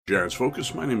Jazz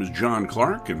Focus. My name is John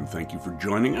Clark, and thank you for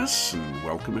joining us, and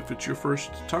welcome if it's your first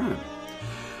time.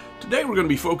 Today we're going to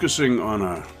be focusing on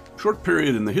a short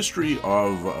period in the history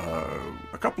of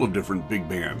a couple of different big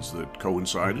bands that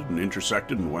coincided and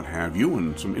intersected and what have you,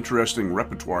 and some interesting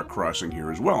repertoire crossing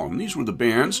here as well. And these were the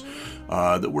bands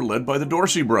that were led by the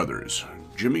Dorsey brothers,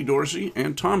 Jimmy Dorsey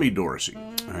and Tommy Dorsey.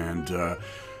 And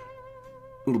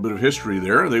a little bit of history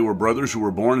there. They were brothers who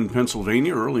were born in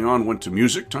Pennsylvania, early on went to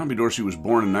music. Tommy Dorsey was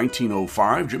born in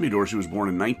 1905. Jimmy Dorsey was born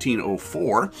in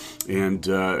 1904. And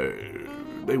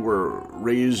they were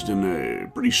raised in a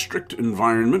pretty strict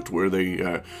environment where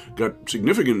they got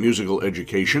significant musical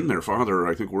education. Their father,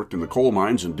 I think, worked in the coal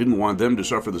mines and didn't want them to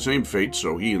suffer the same fate,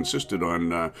 so he insisted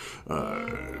on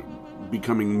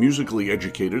becoming musically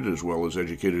educated as well as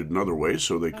educated in other ways,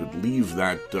 so they could leave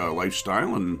that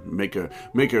lifestyle and make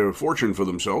a fortune for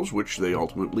themselves, which they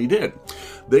ultimately did.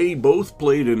 They both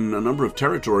played in a number of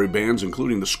territory bands,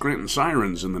 including the Scranton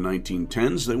Sirens in the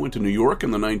 1910s. They went to New York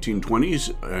in the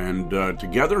 1920s, and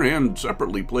together and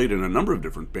separately played in a number of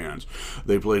different bands.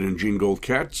 They played in Gene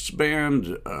Goldkat's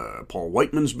band, Paul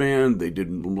Whiteman's band. They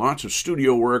did lots of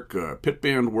studio work, pit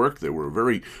band work. They were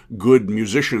very good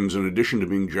musicians in addition to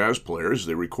being jazz players.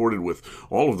 They recorded with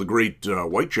all of the great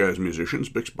white jazz musicians,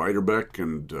 Bix Beiderbecke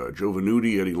and Joe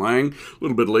Venuti, Eddie Lang. A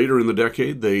little bit later in the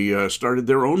decade, they started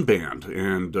their own band,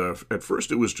 and at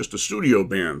first it was just a studio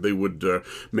band. They would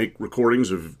make recordings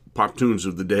of pop tunes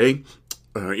of the day,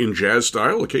 in jazz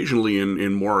style, occasionally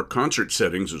in more concert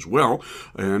settings as well,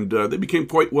 and they became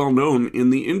quite well known in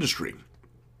the industry.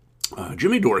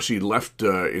 Jimmy Dorsey left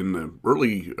in the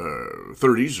early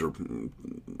 30s, or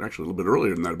actually a little bit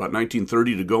earlier than that, about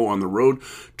 1930, to go on the road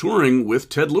touring with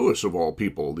Ted Lewis, of all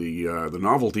people, the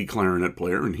novelty clarinet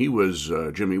player, and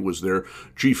Jimmy was their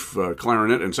chief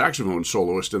clarinet and saxophone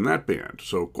soloist in that band.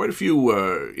 So quite a few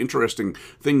interesting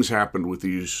things happened with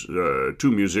these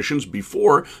two musicians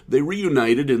before they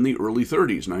reunited in the early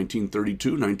 30s, 1932,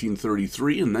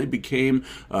 1933, and they became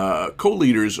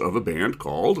co-leaders of a band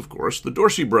called, of course, the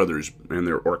Dorsey Brothers and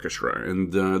their orchestra.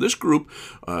 And this group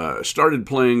started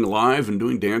playing live and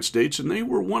doing dance dates, and they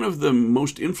were one of the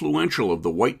most influential of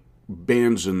the white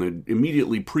bands in the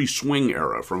immediately pre-swing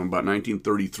era, from about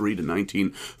 1933 to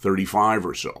 1935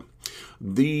 or so.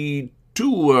 The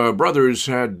two brothers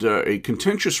had a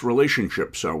contentious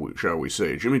relationship, shall we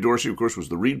say. Jimmy Dorsey, of course, was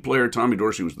the reed player. Tommy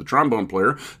Dorsey was the trombone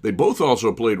player. They both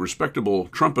also played respectable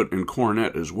trumpet and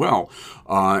cornet as well.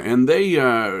 And they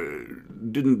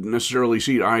didn't necessarily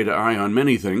see eye to eye on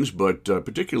many things, but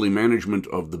particularly management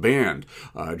of the band.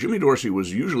 Jimmy Dorsey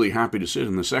was usually happy to sit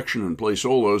in the section and play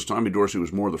solos. Tommy Dorsey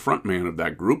was more the front man of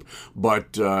that group,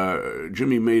 but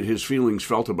Jimmy made his feelings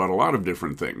felt about a lot of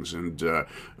different things, and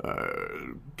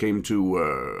came to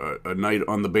a night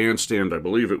on the bandstand, I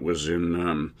believe it was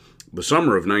in the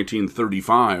summer of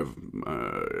 1935,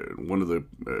 one of the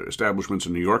establishments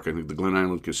in New York, I think the Glen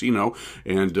Island Casino,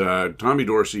 and Tommy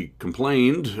Dorsey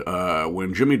complained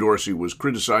when Jimmy Dorsey was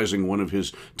criticizing one of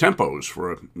his tempos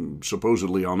for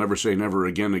supposedly "I'll Never Say Never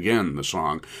Again Again," the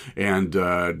song,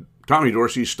 and Tommy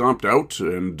Dorsey stomped out,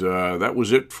 and that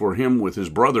was it for him with his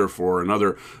brother for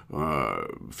another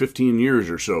 15 years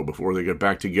or so before they got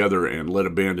back together and led a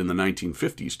band in the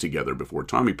 1950s together before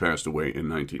Tommy passed away in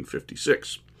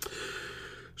 1956.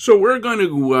 So we're going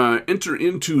to enter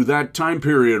into that time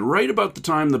period right about the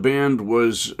time the band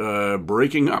was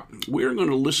breaking up. We're going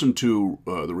to listen to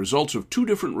the results of two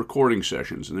different recording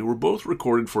sessions, and they were both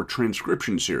recorded for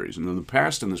transcription series. And in the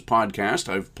past, in this podcast,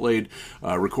 I've played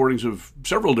recordings of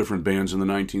several different bands in the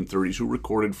 1930s who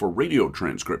recorded for radio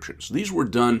transcriptions. These were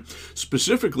done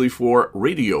specifically for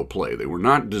radio play. They were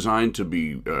not designed to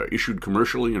be issued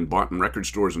commercially and bought in record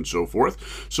stores and so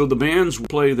forth. So the bands would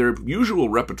play their usual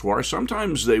repertoire.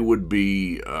 Sometimes they would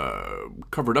be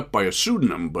covered up by a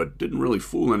pseudonym, but didn't really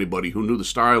fool anybody who knew the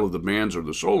style of the bands or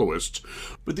the soloists.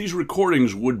 But these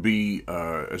recordings would be,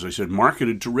 as I said,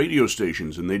 marketed to radio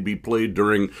stations, and they'd be played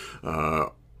during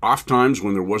off times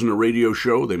when there wasn't a radio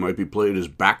show. They might be played as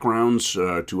backgrounds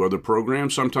to other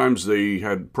programs. Sometimes they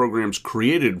had programs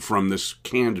created from this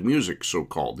canned music,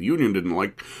 so-called. The Union didn't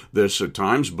like this at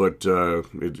times, but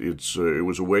it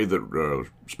was a way that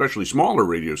especially smaller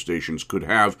radio stations could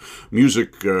have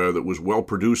music that was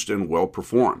well-produced and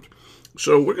well-performed.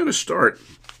 So we're going to start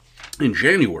in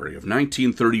January of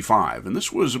 1935, and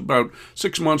this was about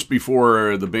 6 months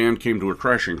before the band came to a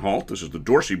crashing halt. This is the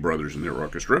Dorsey Brothers and their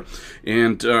orchestra,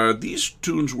 and these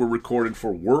tunes were recorded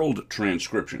for World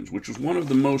Transcriptions, which was one of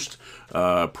the most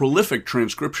prolific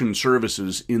transcription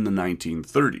services in the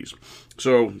 1930s.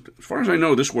 So, as far as I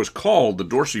know, this was called the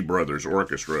Dorsey Brothers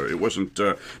Orchestra. It wasn't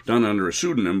done under a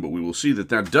pseudonym, but we will see that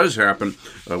that does happen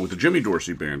with the Jimmy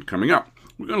Dorsey Band coming up.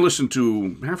 We're going to listen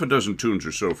to half a dozen tunes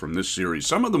or so from this series.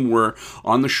 Some of them were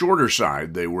on the shorter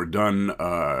side. They were done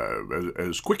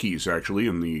as quickies, actually,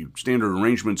 and the standard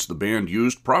arrangements the band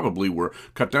used probably were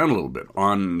cut down a little bit.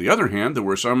 On the other hand, there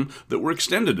were some that were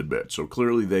extended a bit, so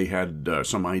clearly they had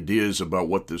some ideas about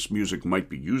what this music might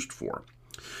be used for.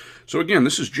 So again,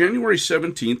 this is January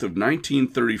 17th of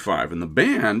 1935, and the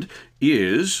band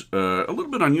is a little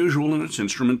bit unusual in its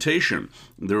instrumentation.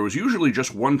 There was usually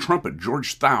just one trumpet,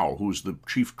 George Thau, who's the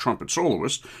chief trumpet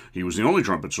soloist. He was the only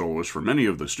trumpet soloist for many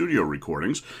of the studio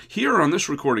recordings. Here on this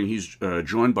recording, he's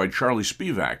joined by Charlie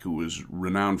Spivak, who was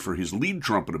renowned for his lead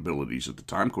trumpet abilities at the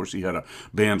time. Of course, he had a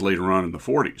band later on in the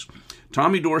 40s.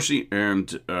 Tommy Dorsey and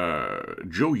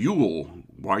Joe Yukl,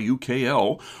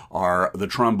 Y-U-K-L, are the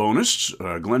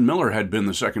trombonists. Glenn Miller had been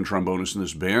the second trombonist in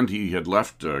this band. He had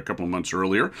left a couple of months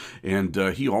earlier, and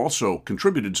he also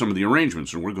contributed some of the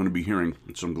arrangements, and we're going to be hearing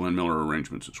some Glenn Miller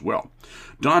arrangements as well.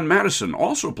 Don Madison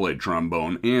also played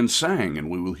trombone and sang, and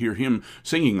we will hear him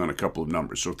singing on a couple of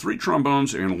numbers. So 3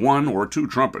 trombones and 1 or 2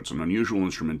 trumpets, an unusual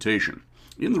instrumentation.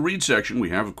 In the reed section, we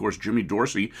have, of course, Jimmy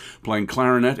Dorsey playing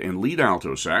clarinet and lead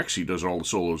alto sax. He does all the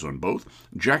solos on both.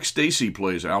 Jack Stacey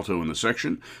plays alto in the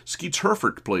section. Skeets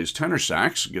Herford plays tenor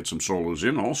sax, gets some solos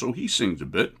in. Also, he sings a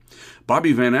bit.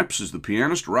 Bobby Van Epps is the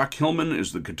pianist. Rock Hillman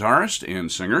is the guitarist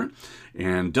and singer.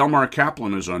 And Delmar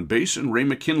Kaplan is on bass, and Ray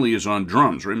McKinley is on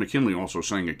drums. Ray McKinley also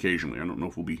sang occasionally. I don't know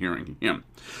if we'll be hearing him.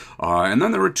 And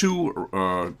then there are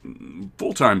 2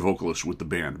 full-time vocalists with the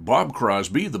band. Bob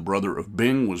Crosby, the brother of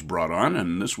Bing, was brought on,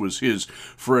 and this was his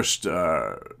first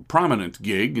prominent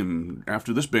gig. And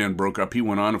after this band broke up, he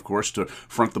went on, of course, to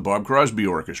front the Bob Crosby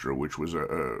Orchestra, which was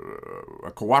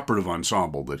a cooperative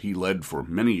ensemble that he led for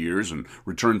many years and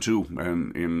returned to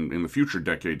in the future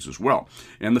decades as well.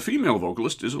 And the female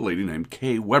vocalist is a lady named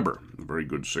Kay Weber, a very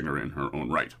good singer in her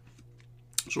own right.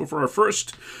 So for our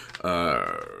first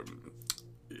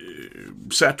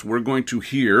set, we're going to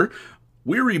hear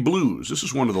Weary Blues. This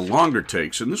is one of the longer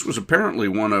takes, and this was apparently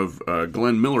one of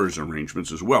Glenn Miller's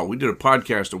arrangements as well. We did a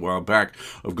podcast a while back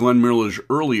of Glenn Miller's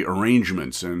early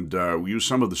arrangements, and we used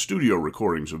some of the studio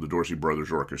recordings of the Dorsey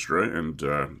Brothers Orchestra,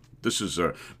 and this is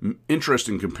an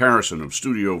interesting comparison of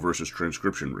studio versus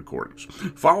transcription recordings.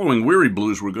 Following Weary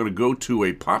Blues, we're going to go to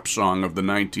a pop song of the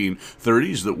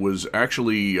 1930s that was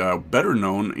actually better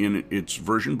known in its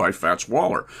version by Fats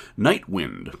Waller, Night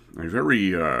Wind, a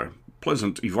very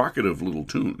pleasant, evocative little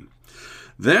tune.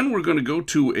 Then we're going to go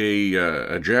to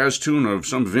a jazz tune of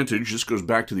some vintage. This goes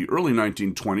back to the early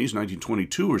 1920s,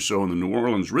 1922 or so in the New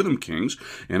Orleans Rhythm Kings,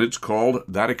 and it's called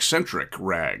That Eccentric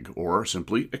Rag, or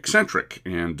simply Eccentric.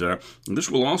 And this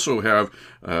will also have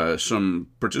some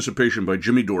participation by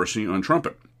Jimmy Dorsey on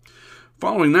trumpet.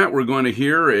 Following that, we're going to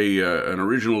hear an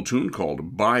original tune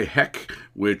called By Heck,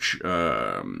 which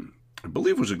I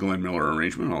believe was a Glenn Miller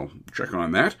arrangement. I'll check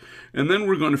on that. And then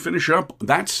we're going to finish up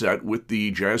that set with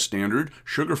the jazz standard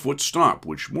Sugarfoot Stomp,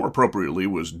 which more appropriately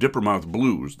was Dippermouth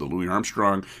Blues, the Louis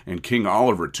Armstrong and King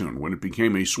Oliver tune. When it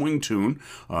became a swing tune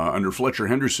under Fletcher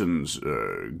Henderson's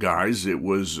guise, it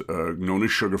was known as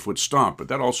Sugarfoot Stomp. But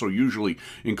that also usually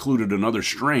included another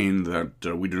strain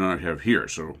that we do not have here.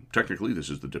 So technically, this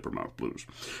is the Dippermouth Blues.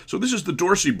 So this is the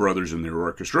Dorsey Brothers and their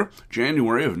orchestra,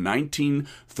 January of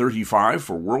 1935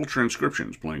 for World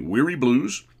Transcriptions, playing Weary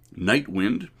Blues, Night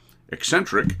Wind,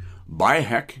 Eccentric, By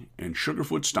Heck, and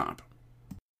Sugarfoot Stomp.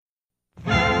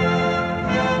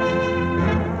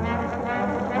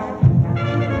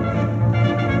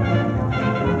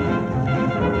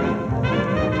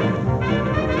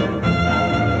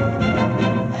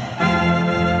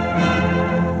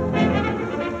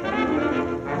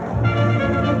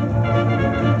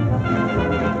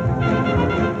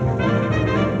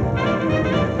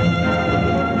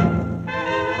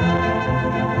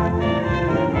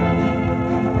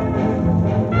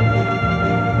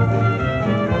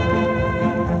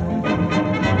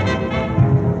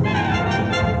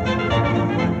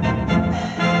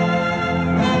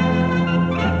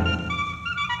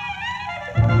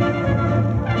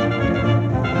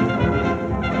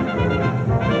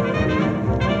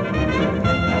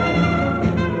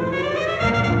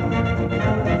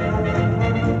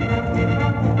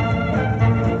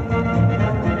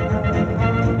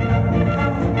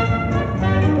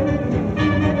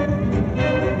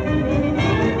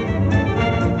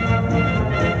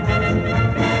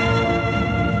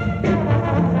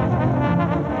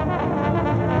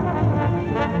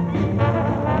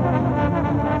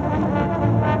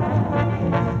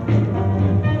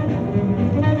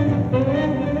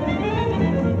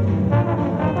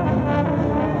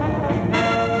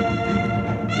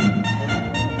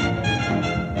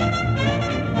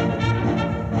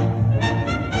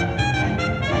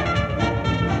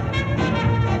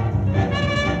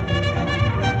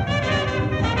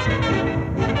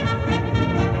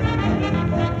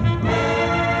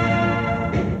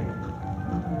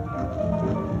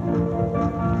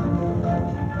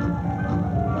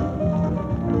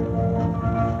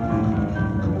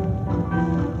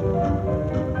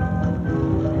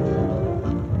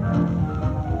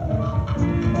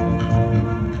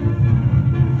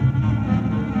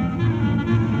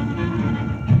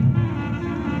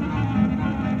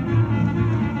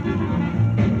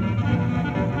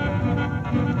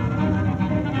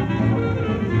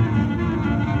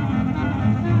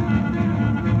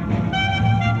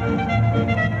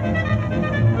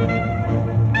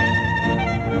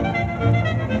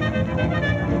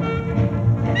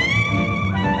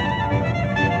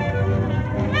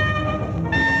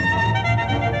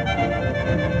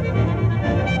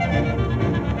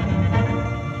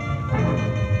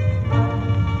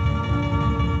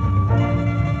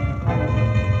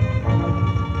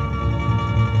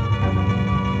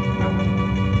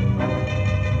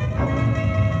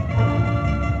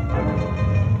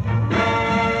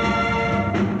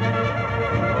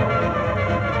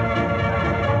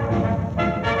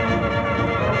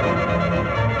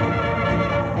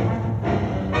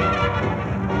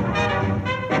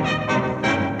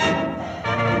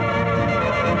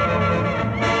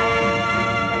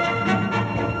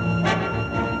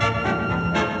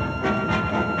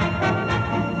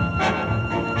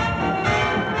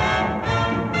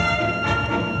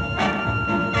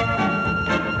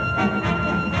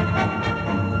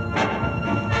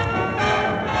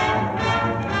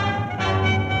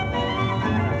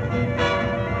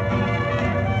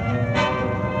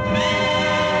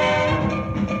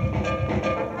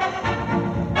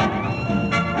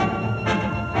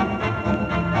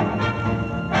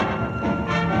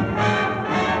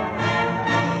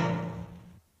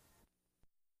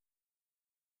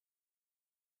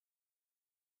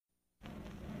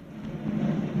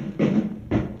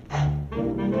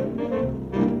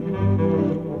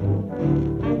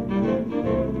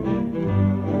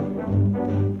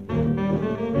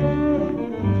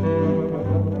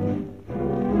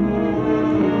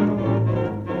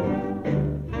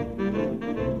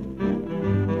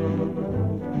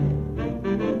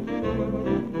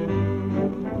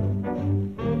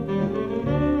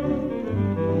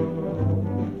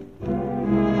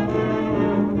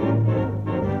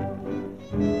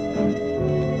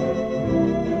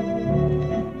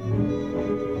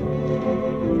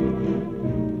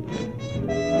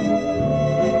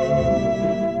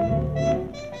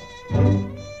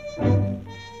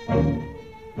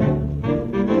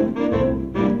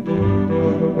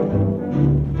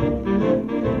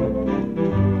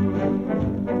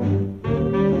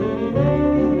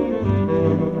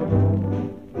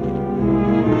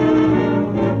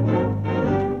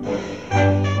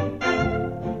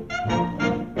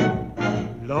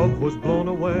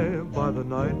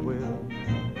 night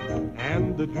wind,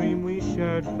 and the dream we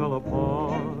shared fell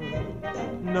apart.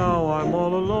 Now I'm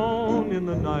all alone in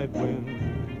the night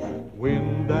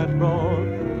wind that brought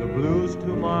the blues to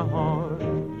my heart.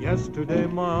 Yesterday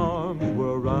my arms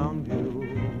were around you,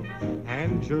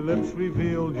 and your lips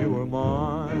revealed you were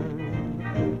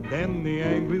mine. Then the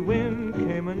angry wind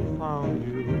came and found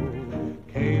you,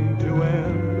 came to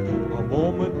end a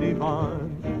moment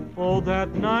divine. Oh,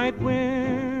 that night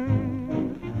wind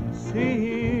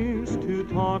seems to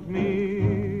taunt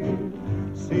me,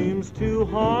 seems to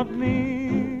haunt me.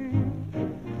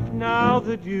 Now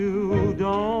that you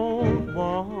don't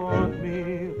want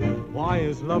me, why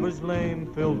is Lover's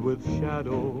Lane filled with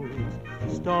shadows?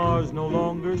 Stars no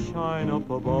longer shine up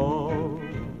above.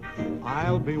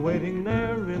 I'll be waiting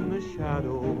there in the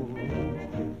shadows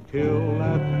till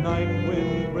that night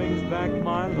wind brings back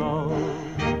my love.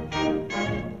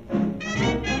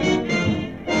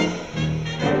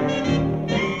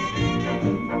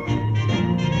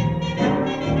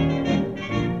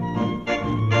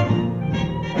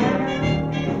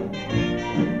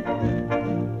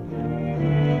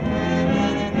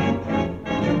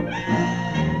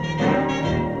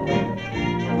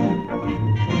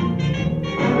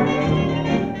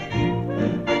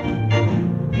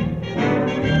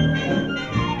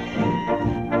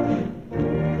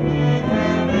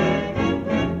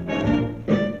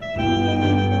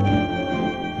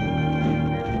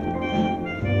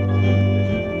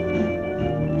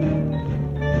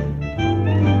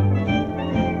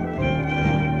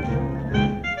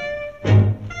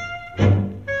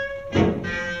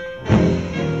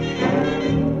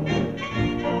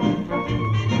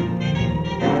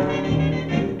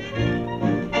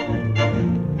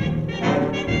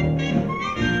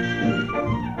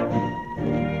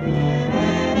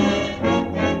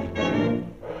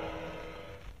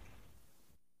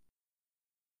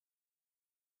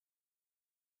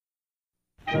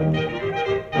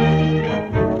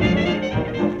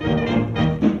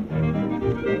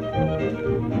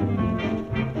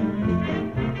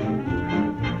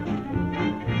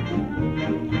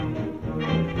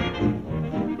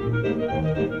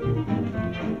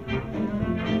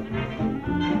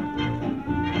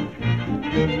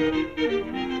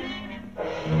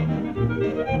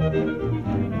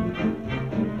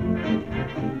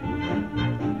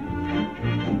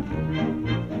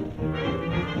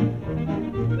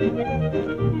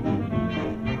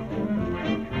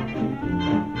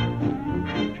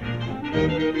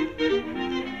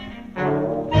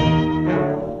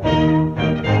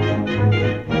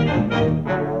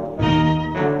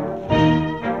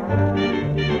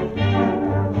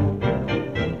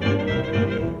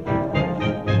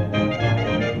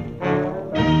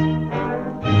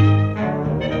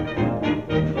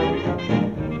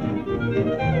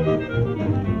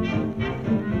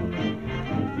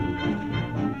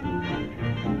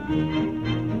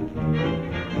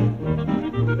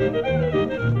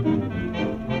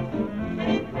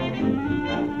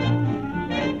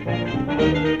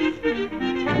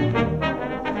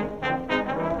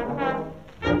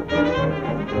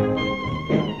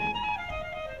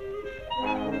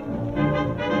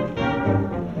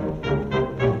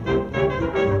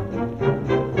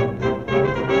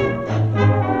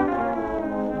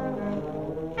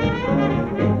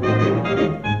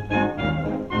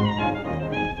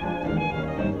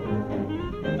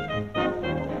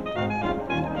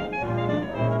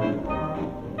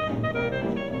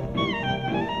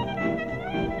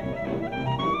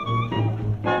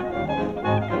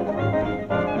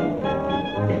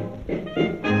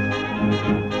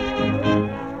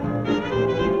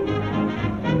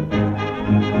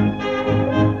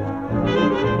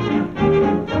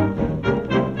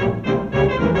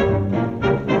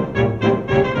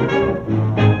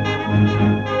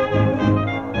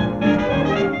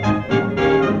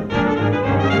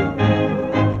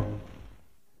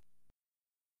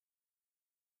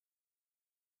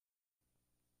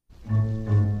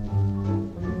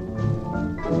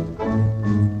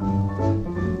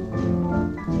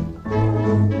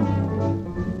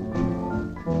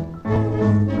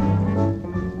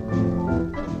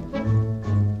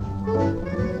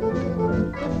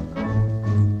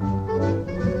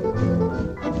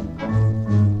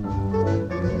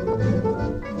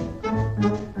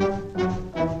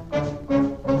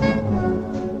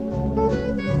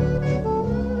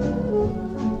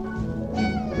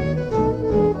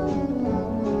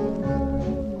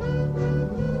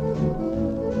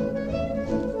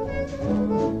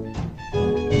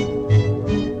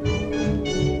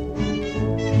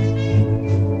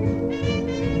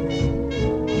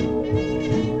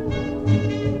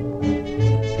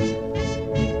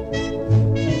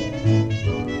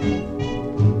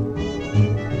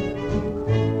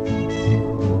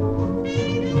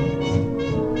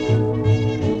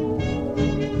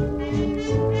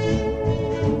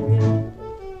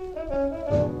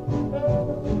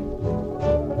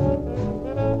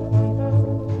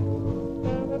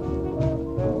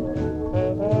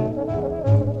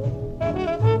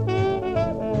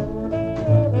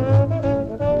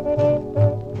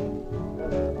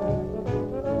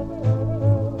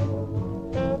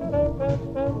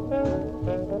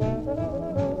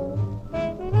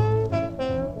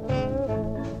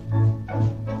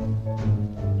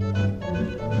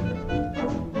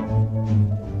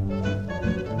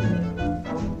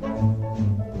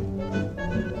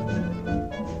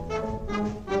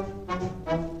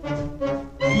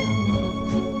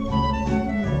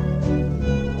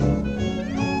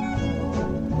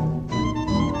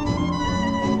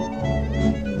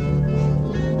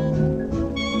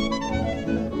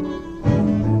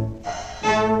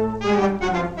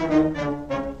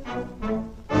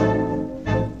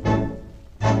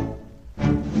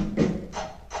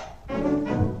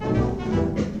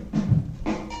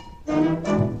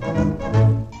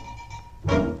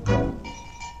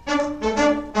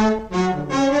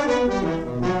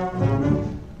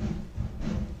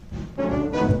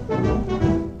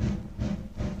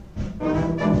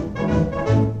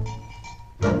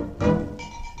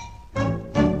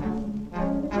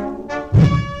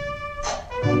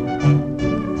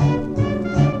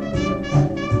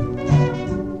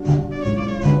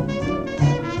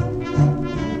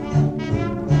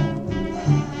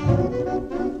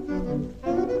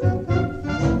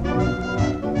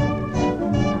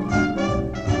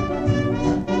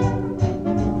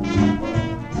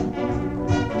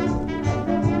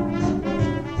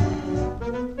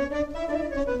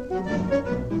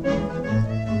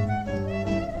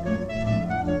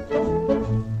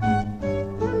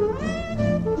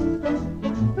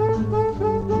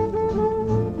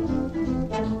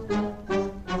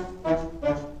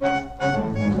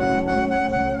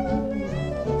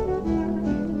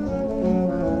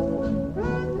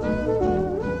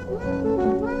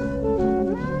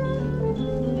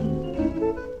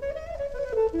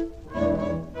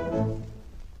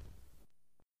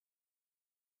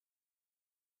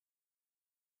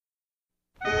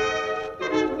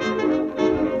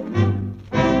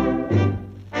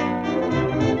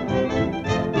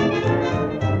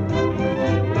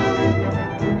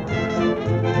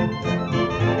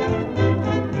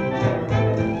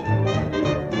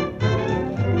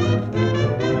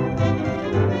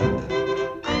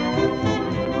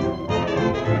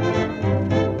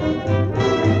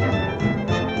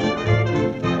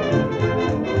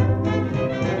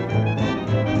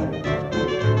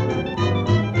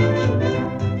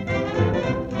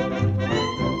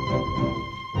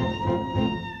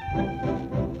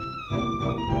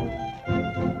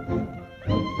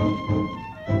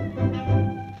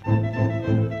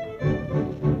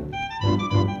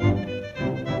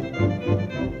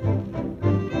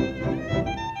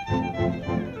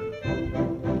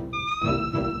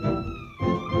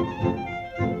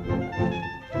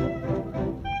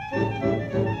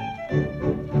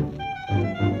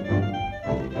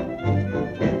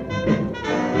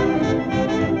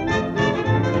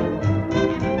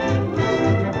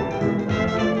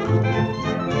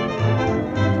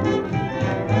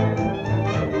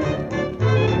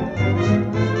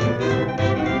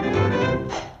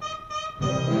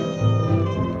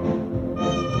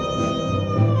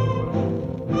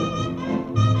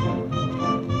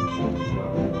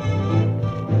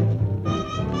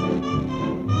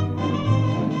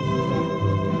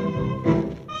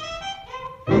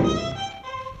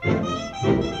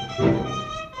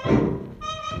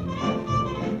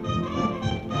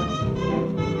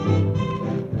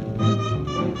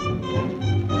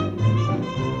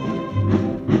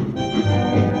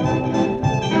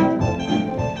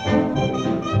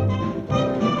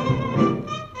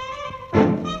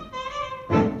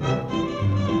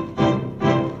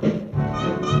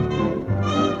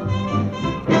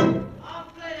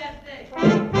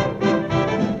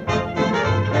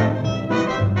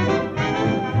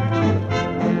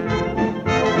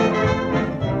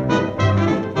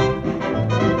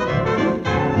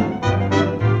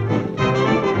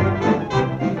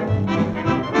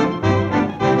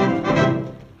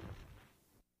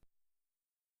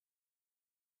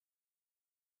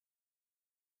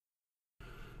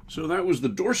 So that was the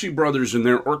Dorsey Brothers and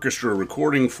their orchestra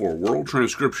recording for World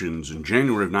Transcriptions in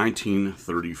January of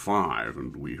 1935.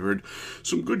 And we heard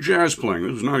some good jazz playing.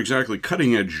 It was not exactly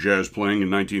cutting-edge jazz playing in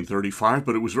 1935,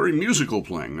 but it was very musical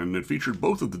playing, and it featured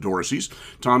both of the Dorseys,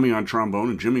 Tommy on trombone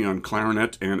and Jimmy on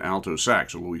clarinet and alto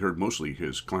sax. Well, we heard mostly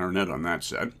his clarinet on that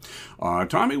set.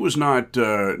 Tommy was not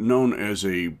known as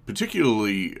a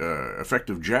particularly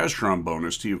effective jazz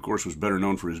trombonist. He, of course, was better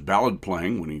known for his ballad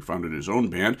playing when he founded his own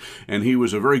band, and he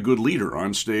was a very good leader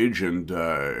on stage and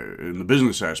in the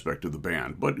business aspect of the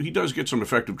band. But he does get some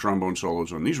effective trombone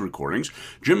solos on these recordings.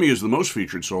 Jimmy is the most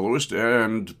featured soloist,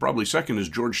 and probably second is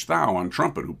George Thau on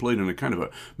trumpet, who played in a kind of a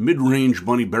mid-range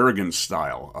Bunny Berrigan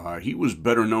style. He was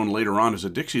better known later on as a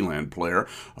Dixieland player.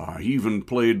 He even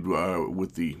played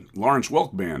with the Lawrence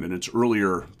Welk Band in its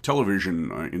earlier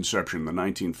television inception, the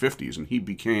 1950s, and he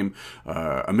became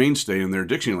a mainstay in their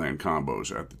Dixieland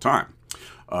combos at the time.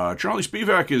 Charlie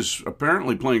Spivak is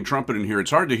apparently playing trumpet in here.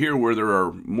 It's hard to hear where there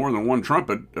are more than one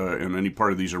trumpet in any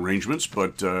part of these arrangements,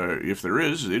 but if there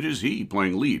is, it is he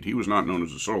playing lead. He was not known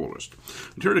as a soloist.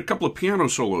 We heard a couple of piano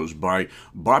solos by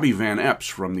Bobby Van Epps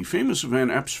from the famous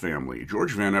Van Epps family.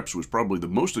 George Van Epps was probably the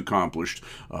most accomplished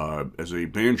as a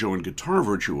banjo and guitar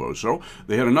virtuoso.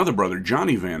 They had another brother,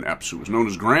 Johnny Van Epps, who was known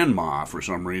as Grandma for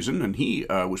some reason, and he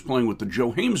was playing with the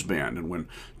Joe Hames Band. And when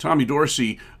Tommy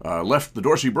Dorsey left the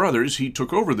Dorsey Brothers, he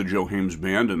took over the Joe Hames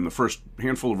Band, and the first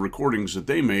handful of recordings that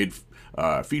they made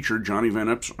featured Johnny Van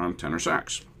Epps on tenor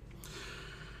sax.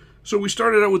 So we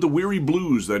started out with the Weary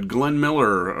Blues, that Glenn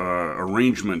Miller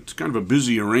arrangement, kind of a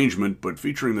busy arrangement, but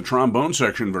featuring the trombone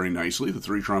section very nicely, the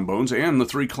three trombones, and the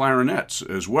three clarinets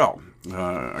as well.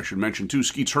 I should mention, too,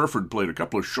 Skeets Herford played a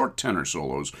couple of short tenor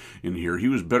solos in here. He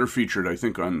was better featured, I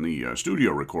think, on the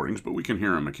studio recordings, but we can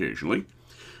hear him occasionally.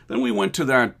 Then we went to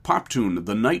that pop tune,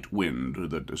 The Night Wind,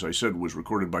 that, as I said, was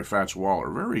recorded by Fats Waller.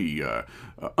 Very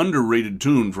underrated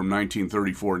tune from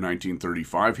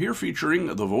 1934-1935, here featuring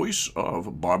the voice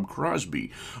of Bob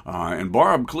Crosby. And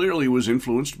Bob clearly was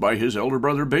influenced by his elder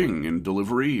brother Bing in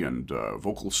delivery and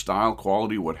vocal style,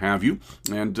 quality, what have you.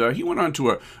 And he went on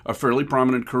to a fairly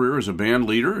prominent career as a band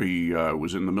leader. He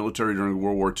was in the military during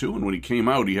World War II, and when he came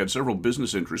out, he had several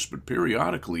business interests, but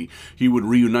periodically he would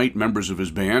reunite members of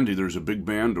his band, either as a big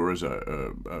band or as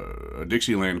a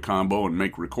Dixieland combo, and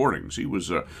make recordings. He was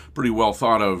a pretty well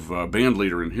thought of band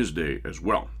leader in his day as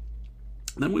well.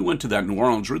 Then we went to that New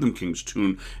Orleans Rhythm Kings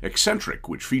tune, Eccentric,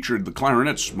 which featured the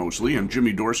clarinets mostly, and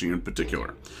Jimmy Dorsey in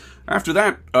particular. After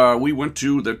that, we went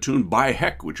to the tune By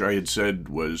Heck, which I had said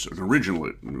was an original.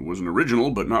 It was an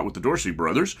original, but not with the Dorsey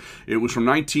Brothers. It was from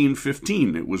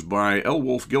 1915. It was by L.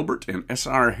 Wolf Gilbert and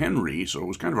S.R. Henry, so it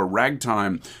was kind of a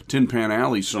ragtime Tin Pan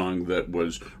Alley song that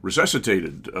was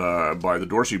resuscitated by the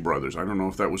Dorsey Brothers. I don't know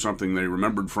if that was something they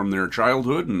remembered from their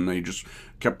childhood and they just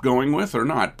kept going with or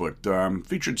not, but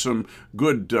featured some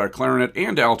good clarinet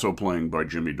and alto playing by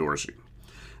Jimmy Dorsey.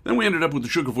 Then we ended up with the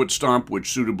Sugarfoot Stomp,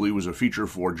 which suitably was a feature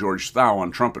for George Thau on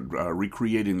trumpet,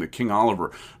 recreating the King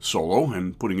Oliver solo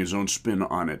and putting his own spin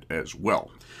on it as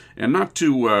well. And not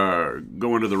to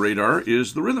go under the radar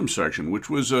is the rhythm section, which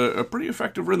was a pretty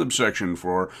effective rhythm section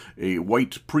for a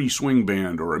white pre-swing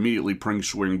band or immediately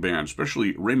pre-swing band,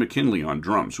 especially Ray McKinley on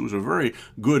drums, who was a very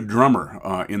good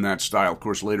drummer in that style. Of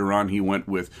course, later on he went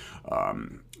with...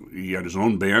 he had his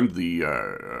own band,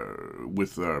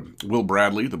 with Will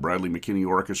Bradley, the Bradley McKinney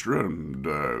Orchestra, and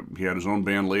he had his own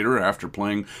band later after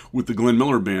playing with the Glenn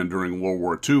Miller Band during World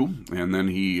War II, and then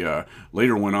he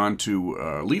later went on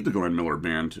to lead the Glenn Miller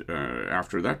Band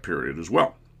after that period as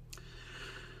well.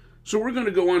 So we're going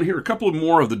to go on here a couple of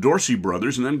more of the Dorsey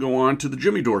Brothers and then go on to the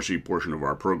Jimmy Dorsey portion of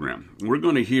our program. We're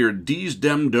going to hear Dees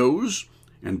Dem Does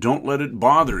and Don't Let It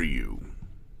Bother You.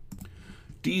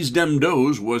 Dees Dem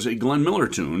Does was a Glenn Miller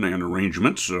tune and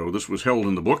arrangement, so this was held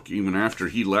in the book even after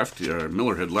he left.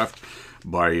 Miller had left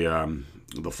by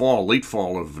the late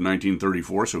fall of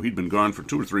 1934, so he'd been gone for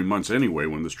 2 or 3 months anyway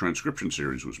when this transcription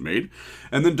series was made.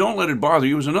 And then Don't Let It Bother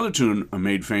You was another tune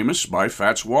made famous by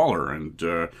Fats Waller. And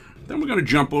then we're going to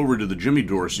jump over to the Jimmy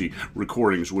Dorsey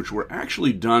recordings, which were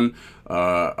actually done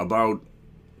about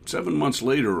 7 months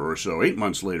later or so, 8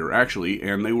 months later actually,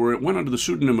 and they went under the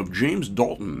pseudonym of James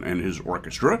Dalton and his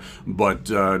orchestra, but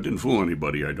didn't fool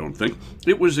anybody, I don't think.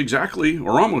 It was exactly,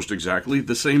 or almost exactly,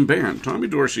 the same band. Tommy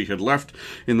Dorsey had left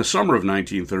in the summer of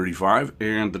 1935,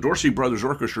 and the Dorsey Brothers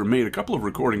Orchestra made a couple of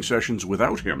recording sessions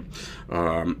without him.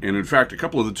 And in fact, a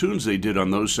couple of the tunes they did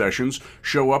on those sessions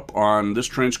show up on this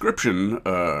transcription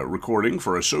recording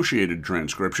for Associated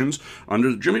Transcriptions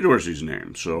under Jimmy Dorsey's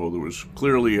name. So there was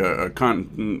clearly a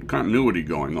continuity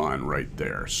going on right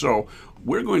there. So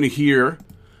we're going to hear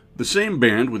The same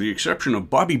band, with the exception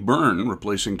of Bobby Byrne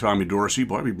replacing Tommy Dorsey.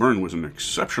 Bobby Byrne was an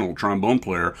exceptional trombone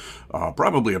player,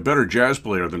 probably a better jazz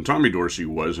player than Tommy Dorsey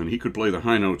was, and he could play the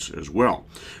high notes as well.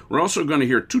 We're also going to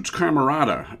hear Toots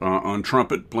Camarada on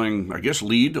trumpet, playing, I guess,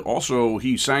 lead. Also,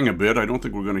 he sang a bit. I don't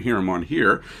think we're going to hear him on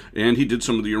here, and he did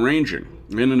some of the arranging.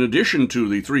 And in addition to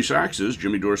the three saxes,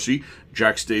 Jimmy Dorsey,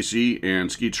 Jack Stacey,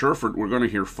 and Skeet Sherford, we're going to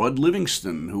hear Fudd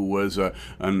Livingston, who was an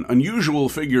unusual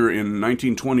figure in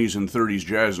 1920s and 30s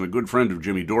jazz and a good friend of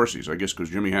Jimmy Dorsey's. I guess because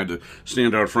Jimmy had to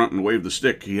stand out front and wave the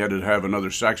stick, he had to have another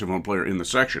saxophone player in the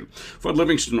section. Fudd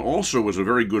Livingston also was a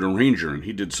very good arranger, and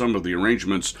he did some of the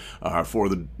arrangements for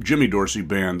the Jimmy Dorsey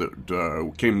band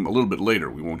that came a little bit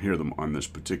later. We won't hear them on this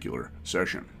particular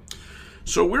session.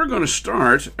 So we're going to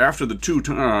start, after the two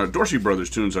Dorsey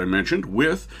Brothers tunes I mentioned,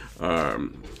 with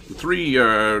three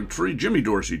Jimmy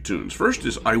Dorsey tunes. First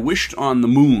is I Wished on the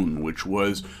Moon, which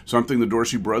was something the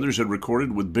Dorsey Brothers had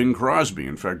recorded with Bing Crosby.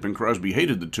 In fact, Bing Crosby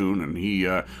hated the tune, and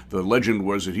the legend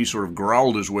was that he sort of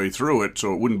growled his way through it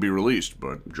so it wouldn't be released.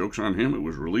 But joke's on him, it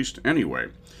was released anyway.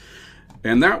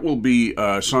 And that will be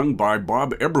sung by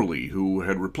Bob Eberly, who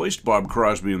had replaced Bob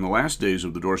Crosby in the last days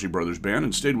of the Dorsey Brothers Band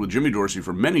and stayed with Jimmy Dorsey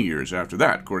for many years after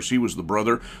that. Of course, he was the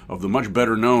brother of the much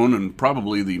better known and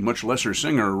probably the much lesser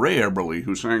singer Ray Eberly,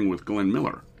 who sang with Glenn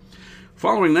Miller.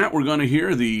 Following that, we're going to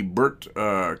hear the Burt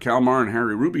Kalmar and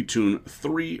Harry Ruby tune,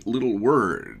 Three Little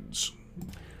Words.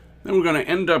 Then we're going to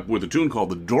end up with a tune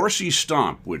called the Dorsey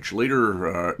Stomp, which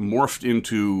later morphed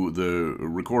into the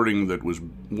recording that was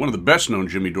one of the best-known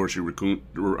Jimmy Dorsey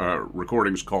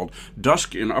recordings called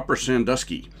Dusk in Upper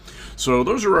Sandusky. So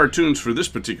those are our tunes for this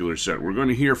particular set. We're going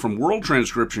to hear from World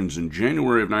Transcriptions in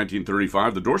January of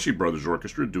 1935, the Dorsey Brothers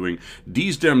Orchestra doing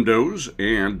Dees Dem Does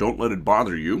and Don't Let It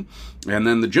Bother You, and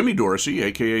then the Jimmy Dorsey,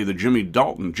 a.k.a. the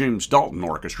James Dalton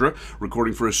Orchestra,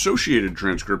 recording for Associated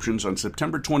Transcriptions on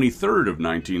September 23rd of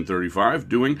 1935,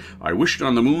 doing I Wished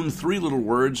on the Moon, Three Little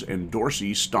Words, and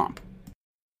Dorsey Stomp.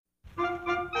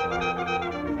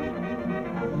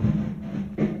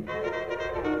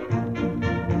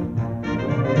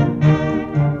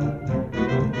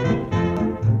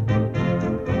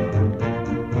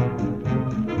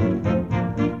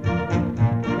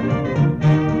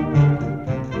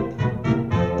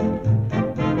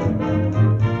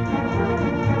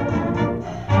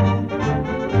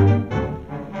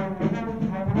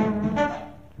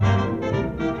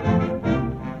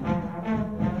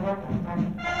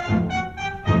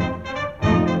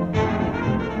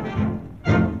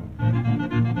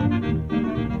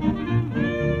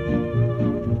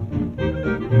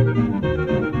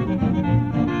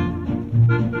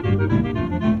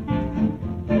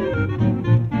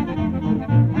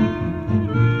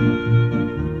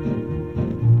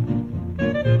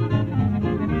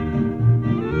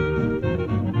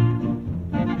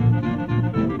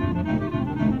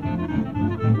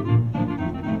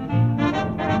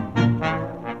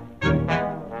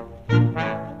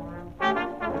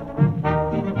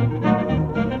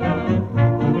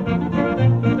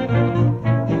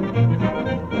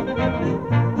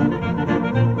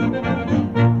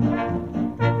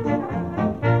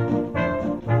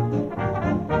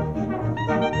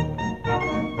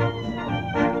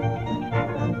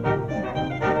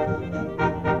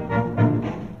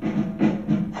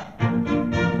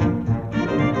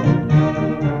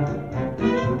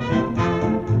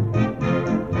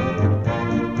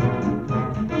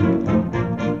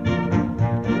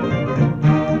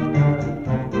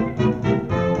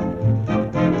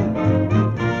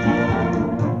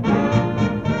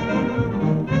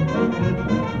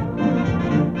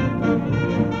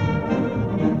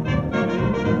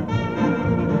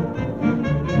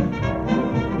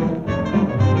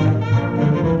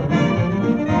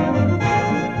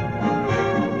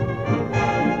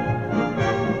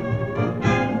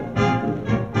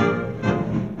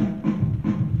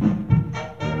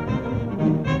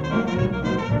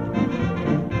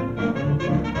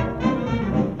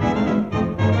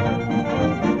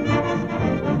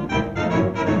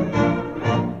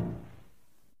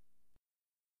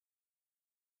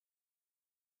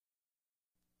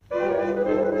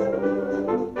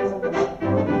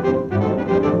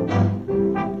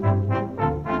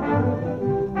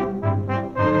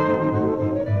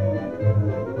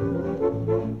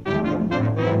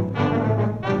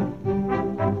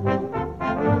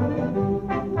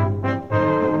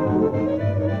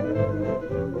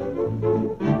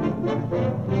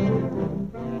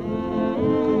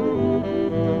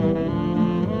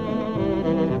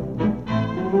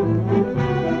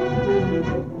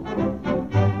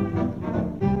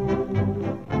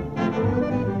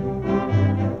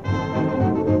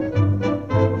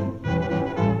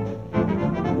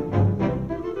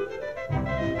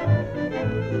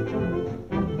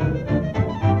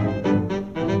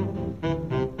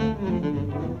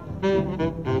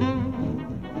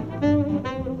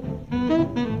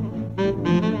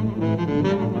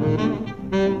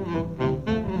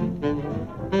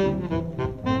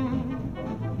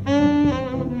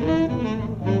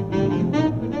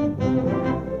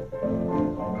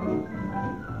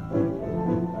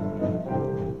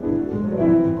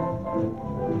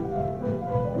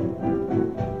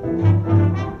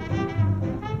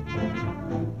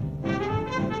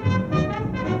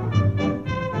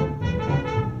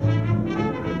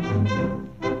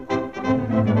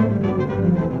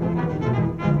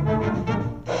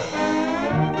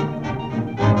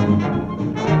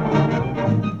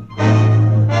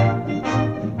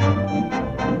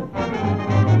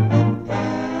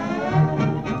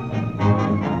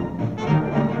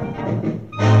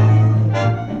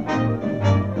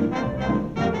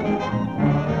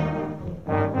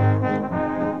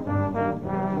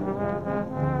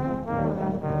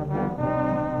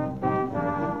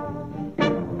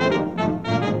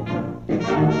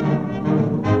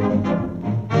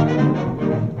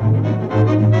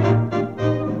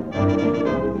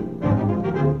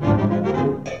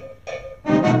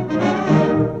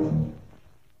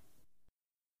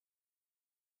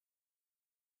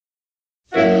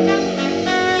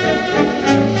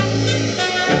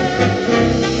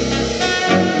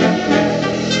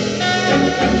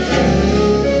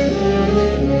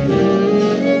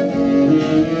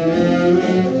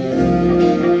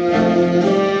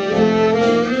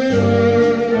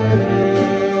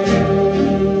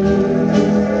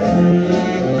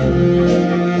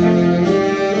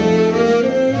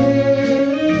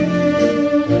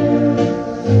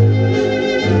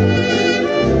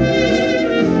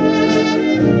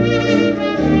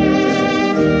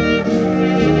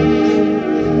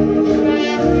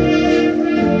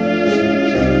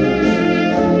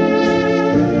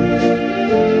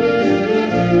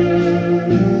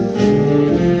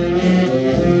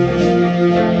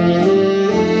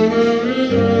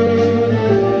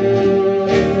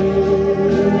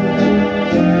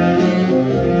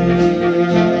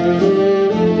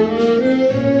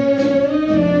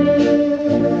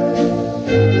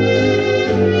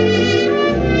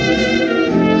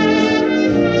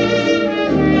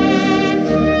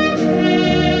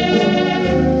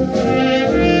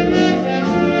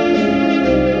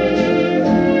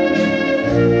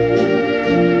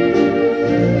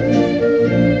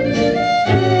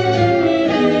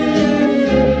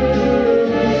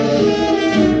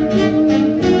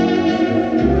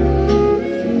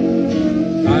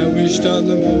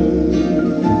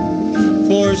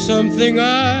 Something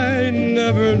I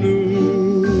never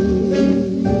knew.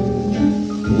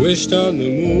 Wished on the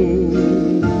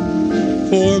moon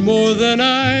for more than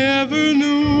I ever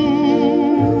knew.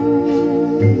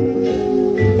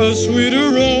 A sweeter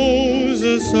rose,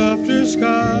 a softer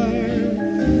sky,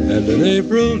 and an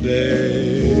April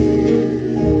day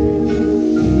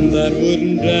that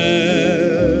wouldn't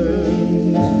dance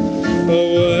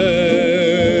away.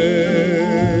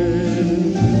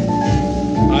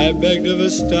 I begged of a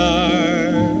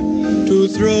star to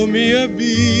throw me a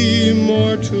beam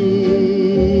or two.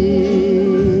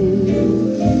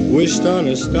 Wished on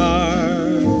a star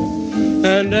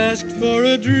and asked for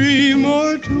a dream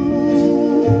or two.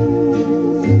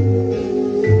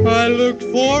 I looked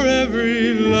for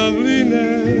every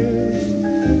loveliness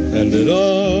and it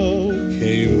all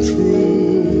came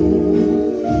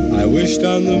true. I wished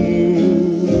on the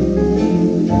moon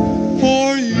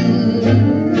for you.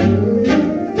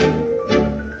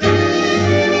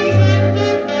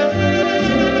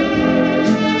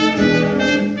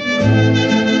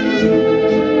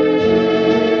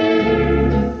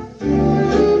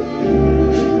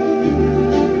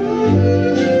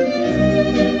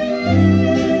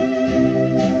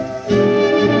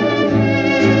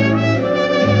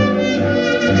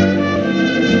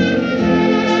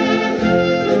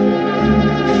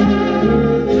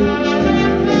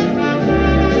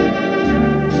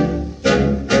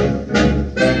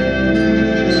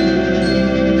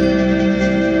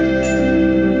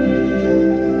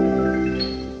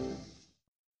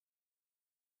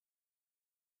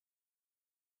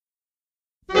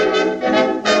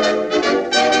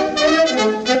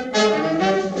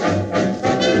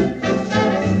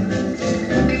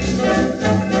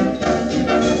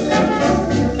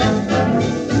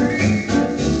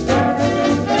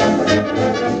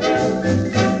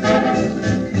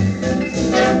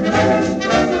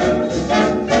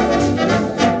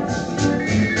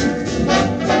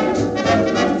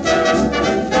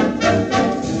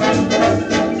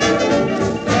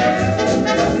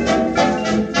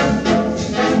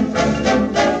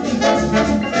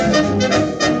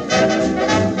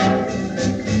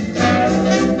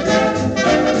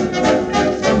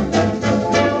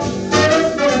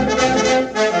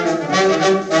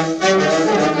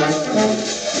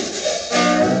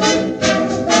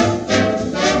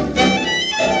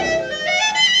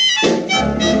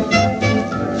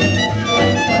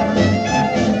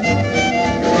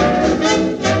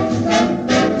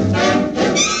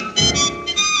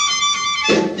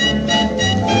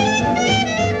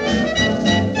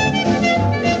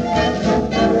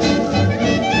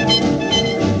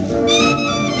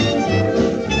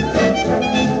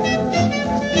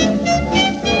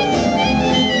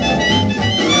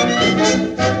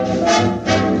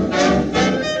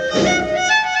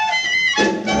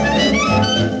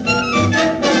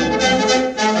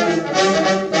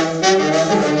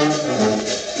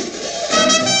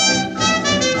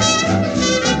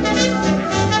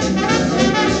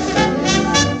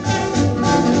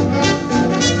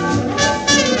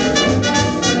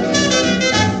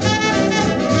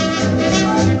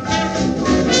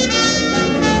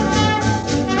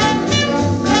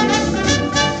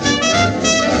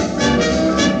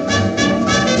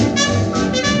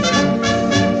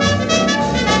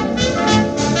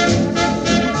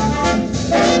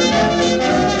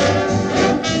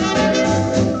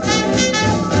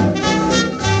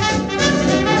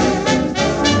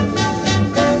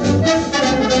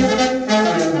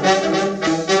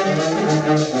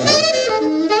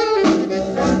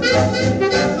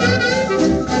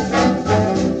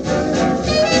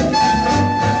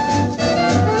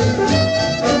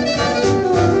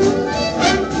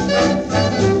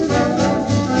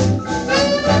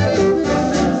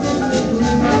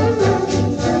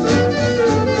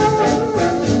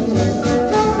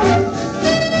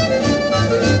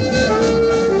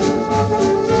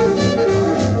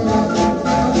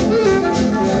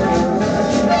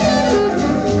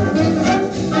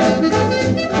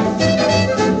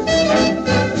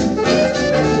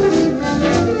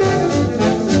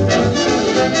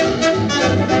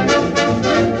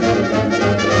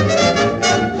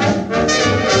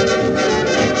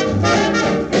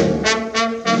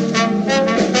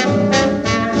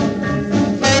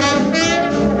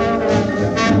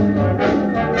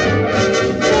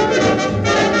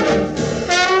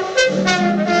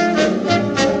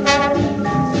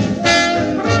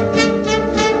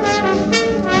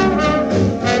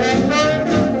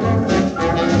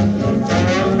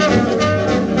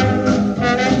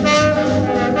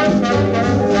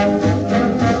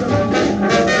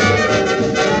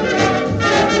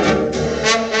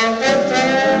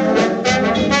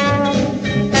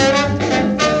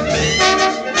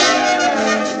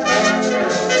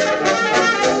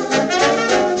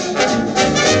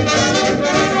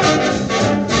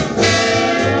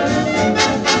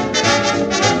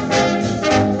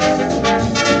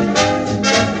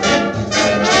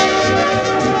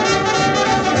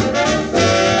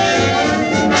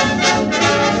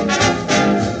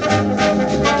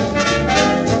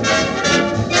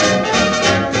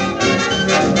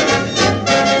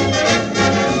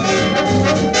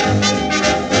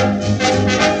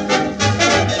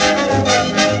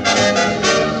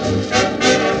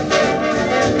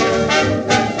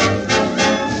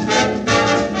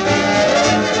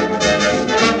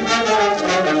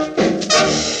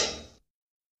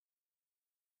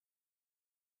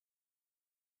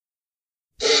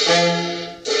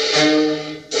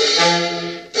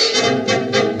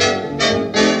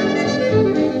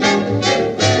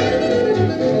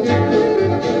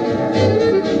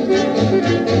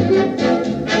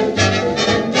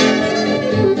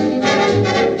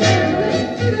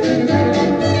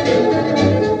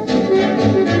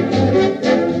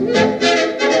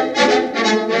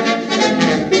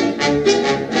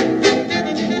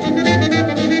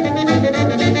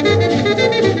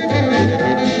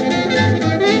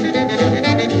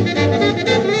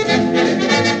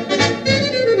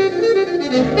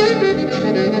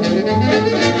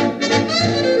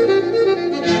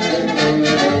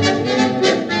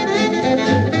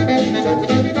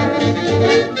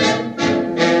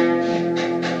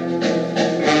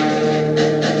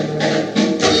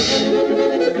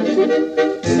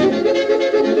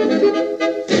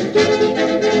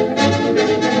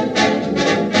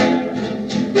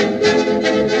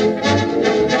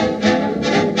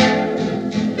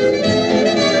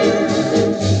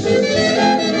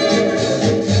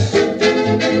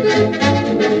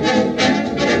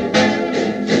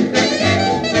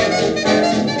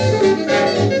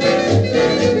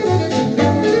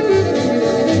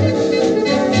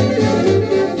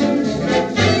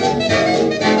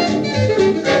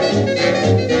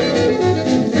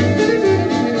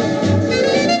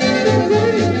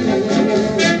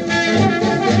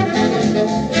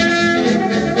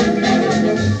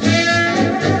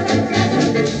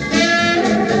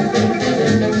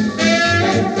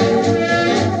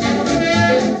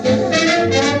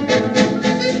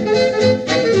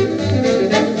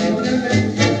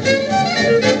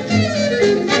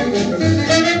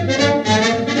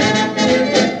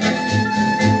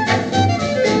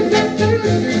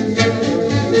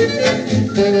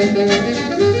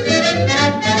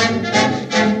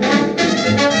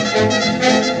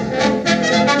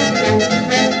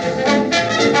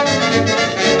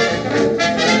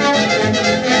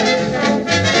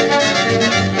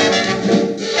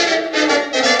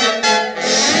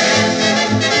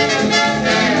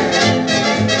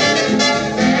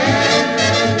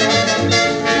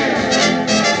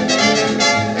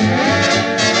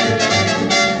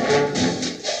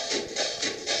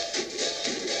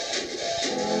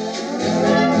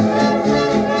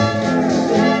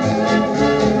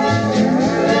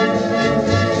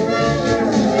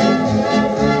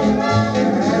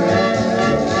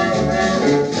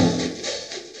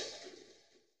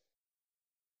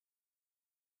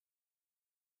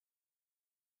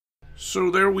 So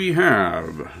there we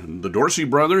have the Dorsey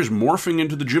Brothers morphing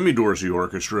into the Jimmy Dorsey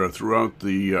Orchestra throughout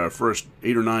the first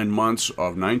 8 or 9 months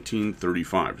of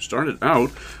 1935. It started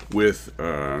out with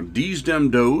Dees Dem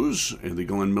Does, the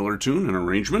Glenn Miller tune and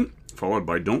arrangement, followed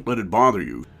by Don't Let It Bother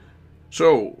You.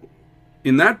 So,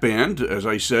 in that band, as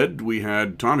I said, we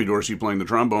had Tommy Dorsey playing the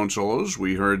trombone solos.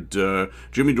 We heard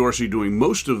Jimmy Dorsey doing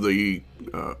most of the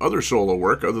other solo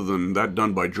work, other than that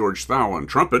done by George Thau on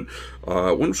trumpet.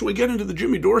 Once we get into the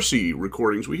Jimmy Dorsey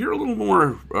recordings, we hear a little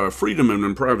more freedom and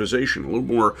improvisation, a little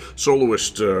more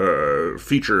soloist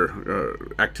feature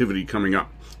activity coming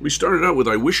up. We started out with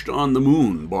I Wished on the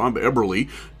Moon, Bob Eberly,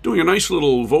 doing a nice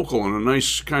little vocal and a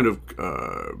nice kind of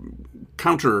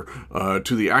counter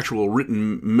to the actual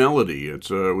written melody. It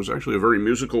was actually a very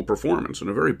musical performance and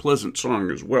a very pleasant song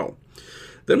as well.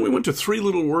 Then we went to Three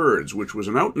Little Words, which was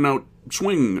an out-and-out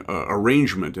swing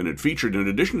arrangement, and it featured, in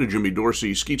addition to Jimmy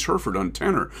Dorsey, Skeets Herford on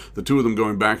tenor, the two of them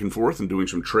going back and forth and doing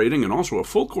some trading, and also a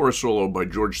full chorus solo by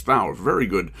George Thau, a very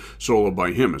good solo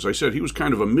by him. As I said, he was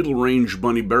kind of a middle-range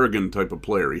Bunny Berrigan type of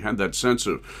player. He had that sense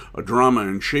of drama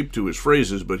and shape to his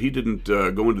phrases, but he didn't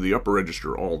go into the upper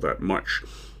register all that much.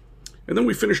 And then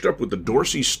we finished up with the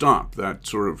Dorsey Stomp, that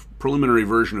sort of preliminary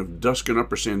version of Dusk in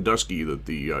Upper Sandusky that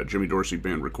the Jimmy Dorsey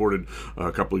Band recorded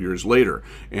a couple of years later.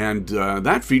 And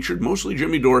that featured mostly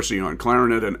Jimmy Dorsey on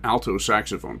clarinet and alto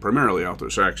saxophone, primarily alto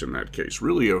sax in that case.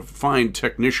 Really a fine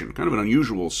technician, kind of an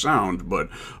unusual sound, but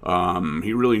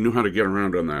he really knew how to get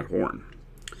around on that horn.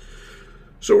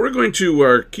 So we're going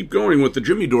to keep going with the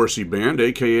Jimmy Dorsey Band,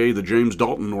 a.k.a. the James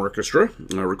Dalton Orchestra,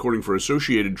 recording for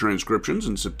Associated Transcriptions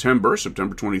in September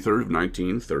 23rd of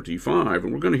 1935.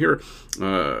 And we're going to hear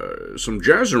some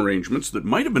jazz arrangements that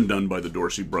might have been done by the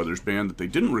Dorsey Brothers Band that they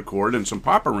didn't record, and some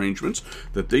pop arrangements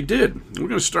that they did. We're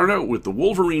going to start out with the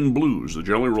Wolverine Blues, the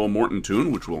Jelly Roll Morton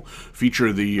tune, which will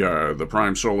feature the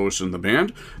prime soloists in the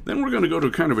band. Then we're going to go to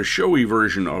kind of a showy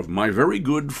version of My Very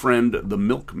Good Friend the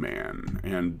Milkman,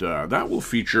 and that will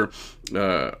feature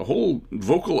a whole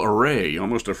vocal array,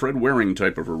 almost a Fred Waring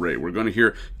type of array. We're going to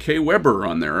hear Kay Weber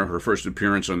on there, her first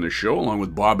appearance on this show, along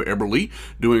with Bob Eberly,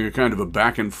 doing a kind of a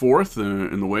back and forth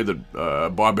in the way that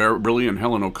Bob Eberly and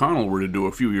Helen O'Connell were to do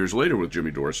a few years later with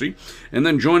Jimmy Dorsey. And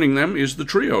then joining them is the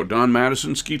trio, Don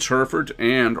Madison, Skeets Herford,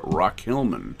 and Rock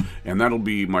Hillman. And that'll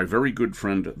be my very good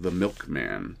friend, the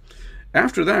Milkman.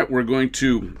 After that, we're going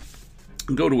to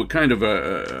go to a kind of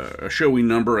a showy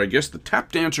number, I guess, the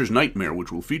Tap Dancer's Nightmare,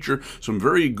 which will feature some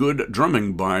very good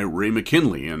drumming by Ray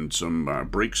McKinley and some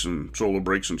breaks and solo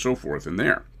breaks and so forth in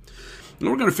there. And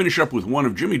we're going to finish up with one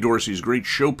of Jimmy Dorsey's great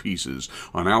showpieces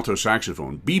on alto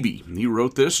saxophone, BB. He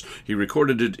wrote this. He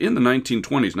recorded it in the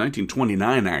 1920s,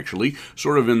 1929 actually,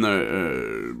 sort of in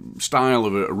the style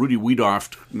of a Rudy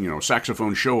Wiedoeft,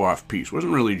 saxophone show-off piece.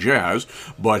 Wasn't really jazz,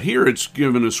 but here it's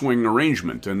given a swing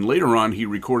arrangement. And later on, he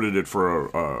recorded it for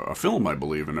a film, I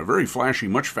believe, in a very flashy,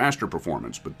 much faster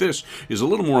performance. But this is a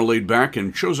little more laid back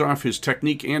and shows off his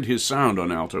technique and his sound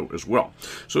on alto as well.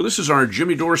 So this is our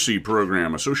Jimmy Dorsey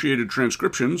program, Associated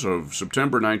Transcriptions of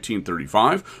September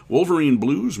 1935, Wolverine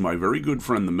Blues, My Very Good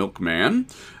Friend the Milkman,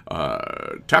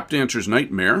 Tap Dancer's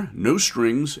Nightmare, No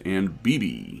Strings, and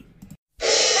BB.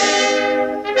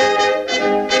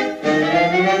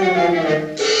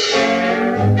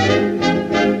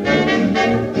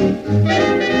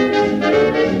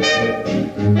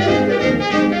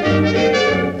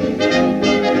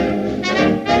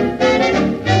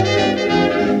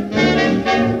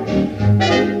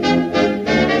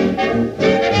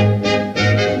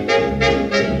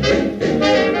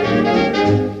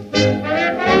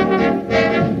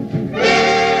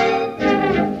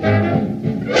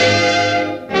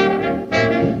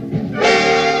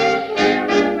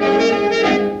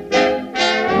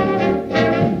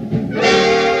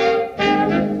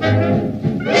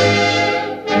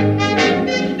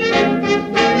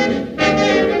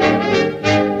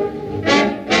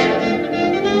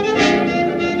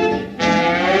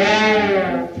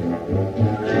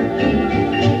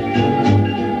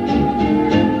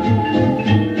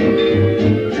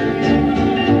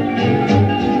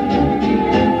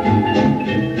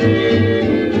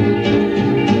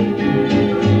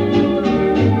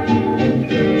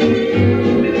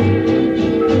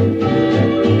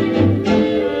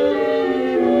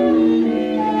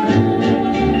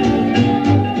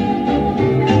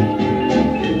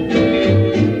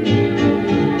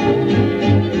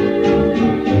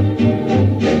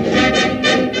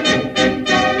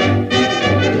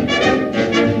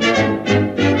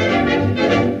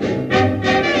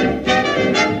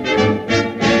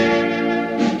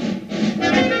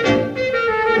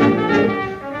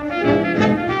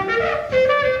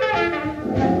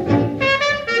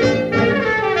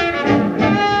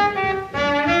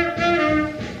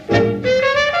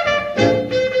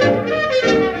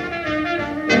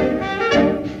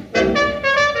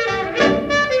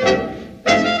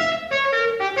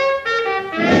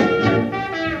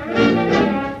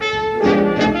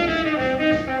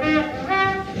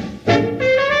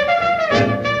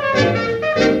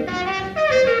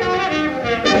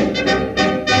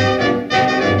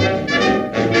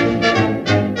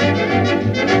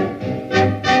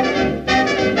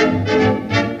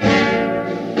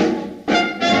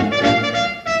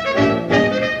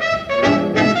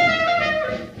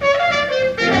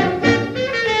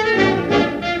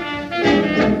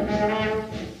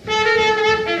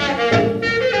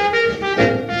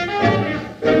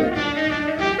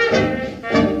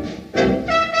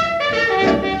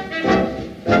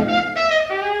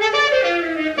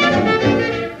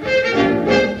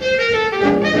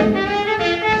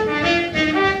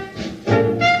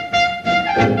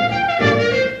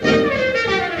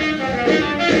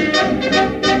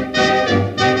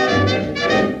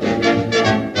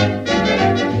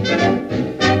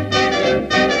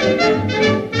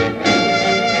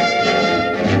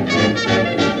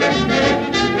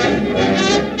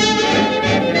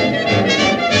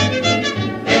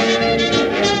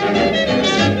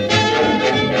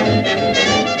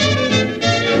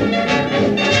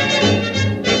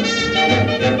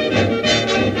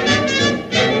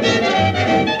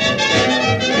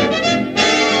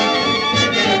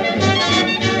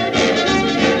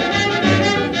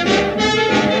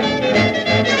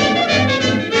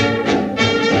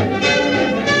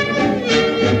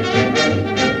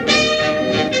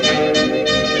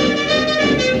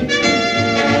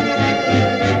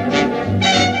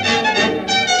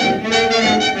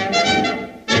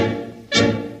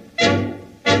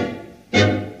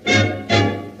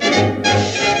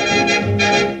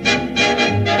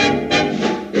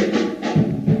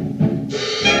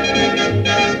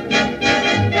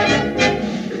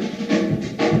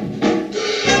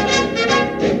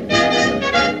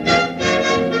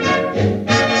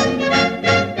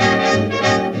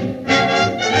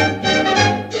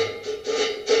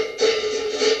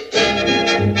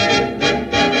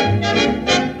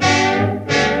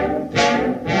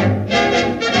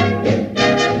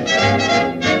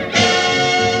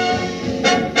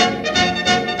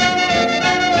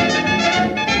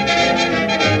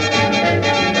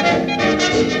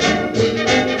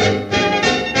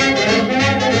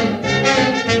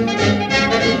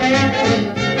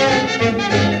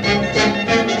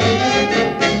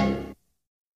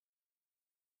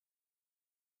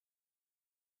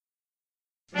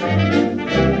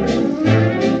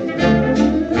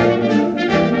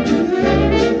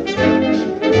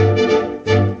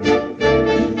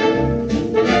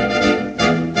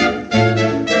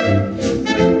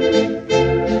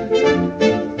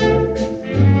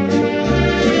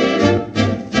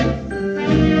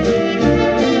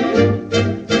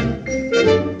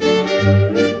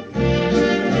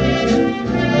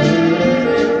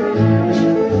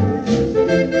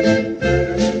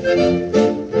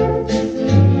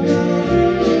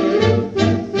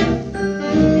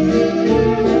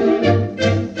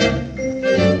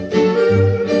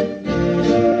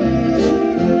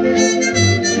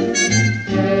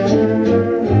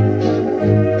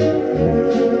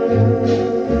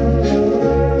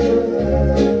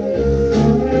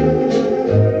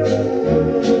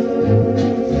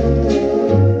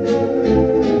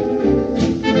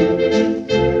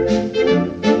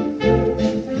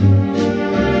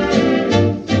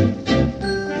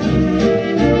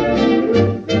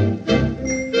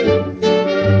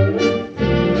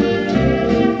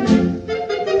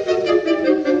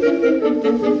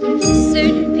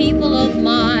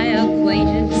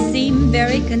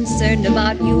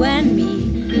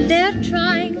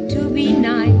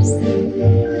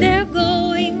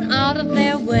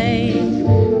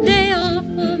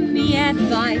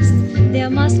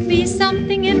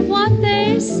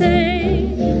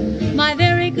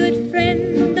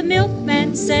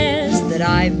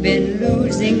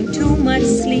 getting too much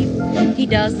sleep. He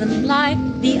doesn't like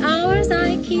the hours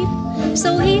I keep,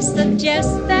 so he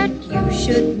suggests that you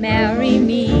should marry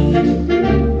me.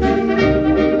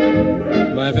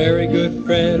 My very good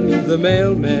friend, the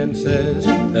mailman, says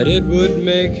that it would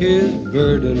make his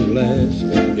burden less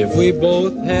if we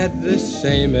both had the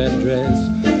same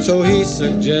address. So he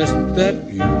suggests that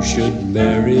you should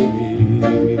marry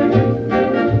me.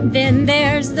 Then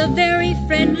there's the very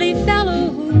friendly fellow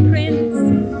who prints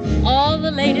all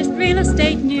the latest real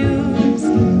estate news.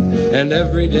 And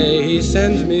every day he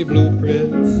sends me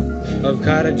blueprints of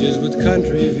cottages with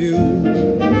country view.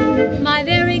 My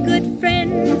very good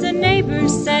friends and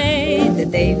neighbors say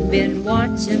that they've been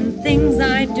watching things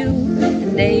I do,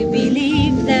 and they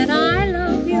believe that I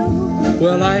love you.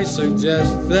 Well, I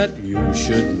suggest that you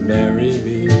should marry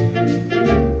me.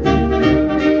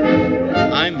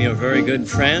 I'm your very good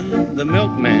friend, the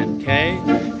milkman, Kay,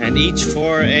 and each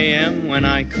 4 a.m. when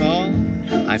I call,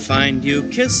 I find you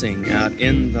kissing out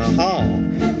in the hall.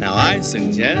 Now I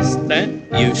suggest that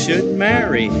you should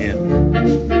marry him.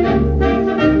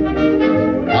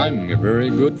 I'm your very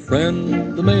good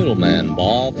friend, the mailman,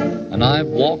 Bob, and I've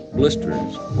walked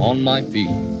blisters on my feet,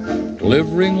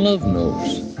 delivering love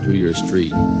notes to your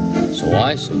street. So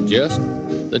I suggest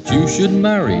that you should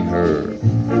marry her.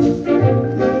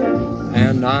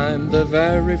 And I'm the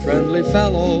very friendly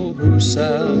fellow who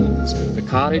sells the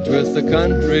cottage with the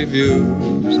country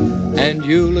views. And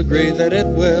you'll agree that it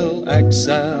will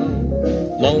excel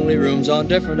lonely rooms on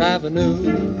different avenues.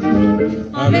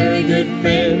 Our very good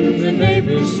friends and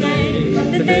neighbors say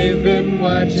that they've been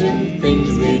watching things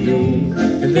we do,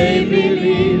 and they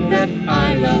believe that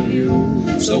I love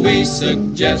you. So we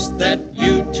suggest that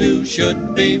you two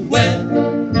should be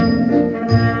wed.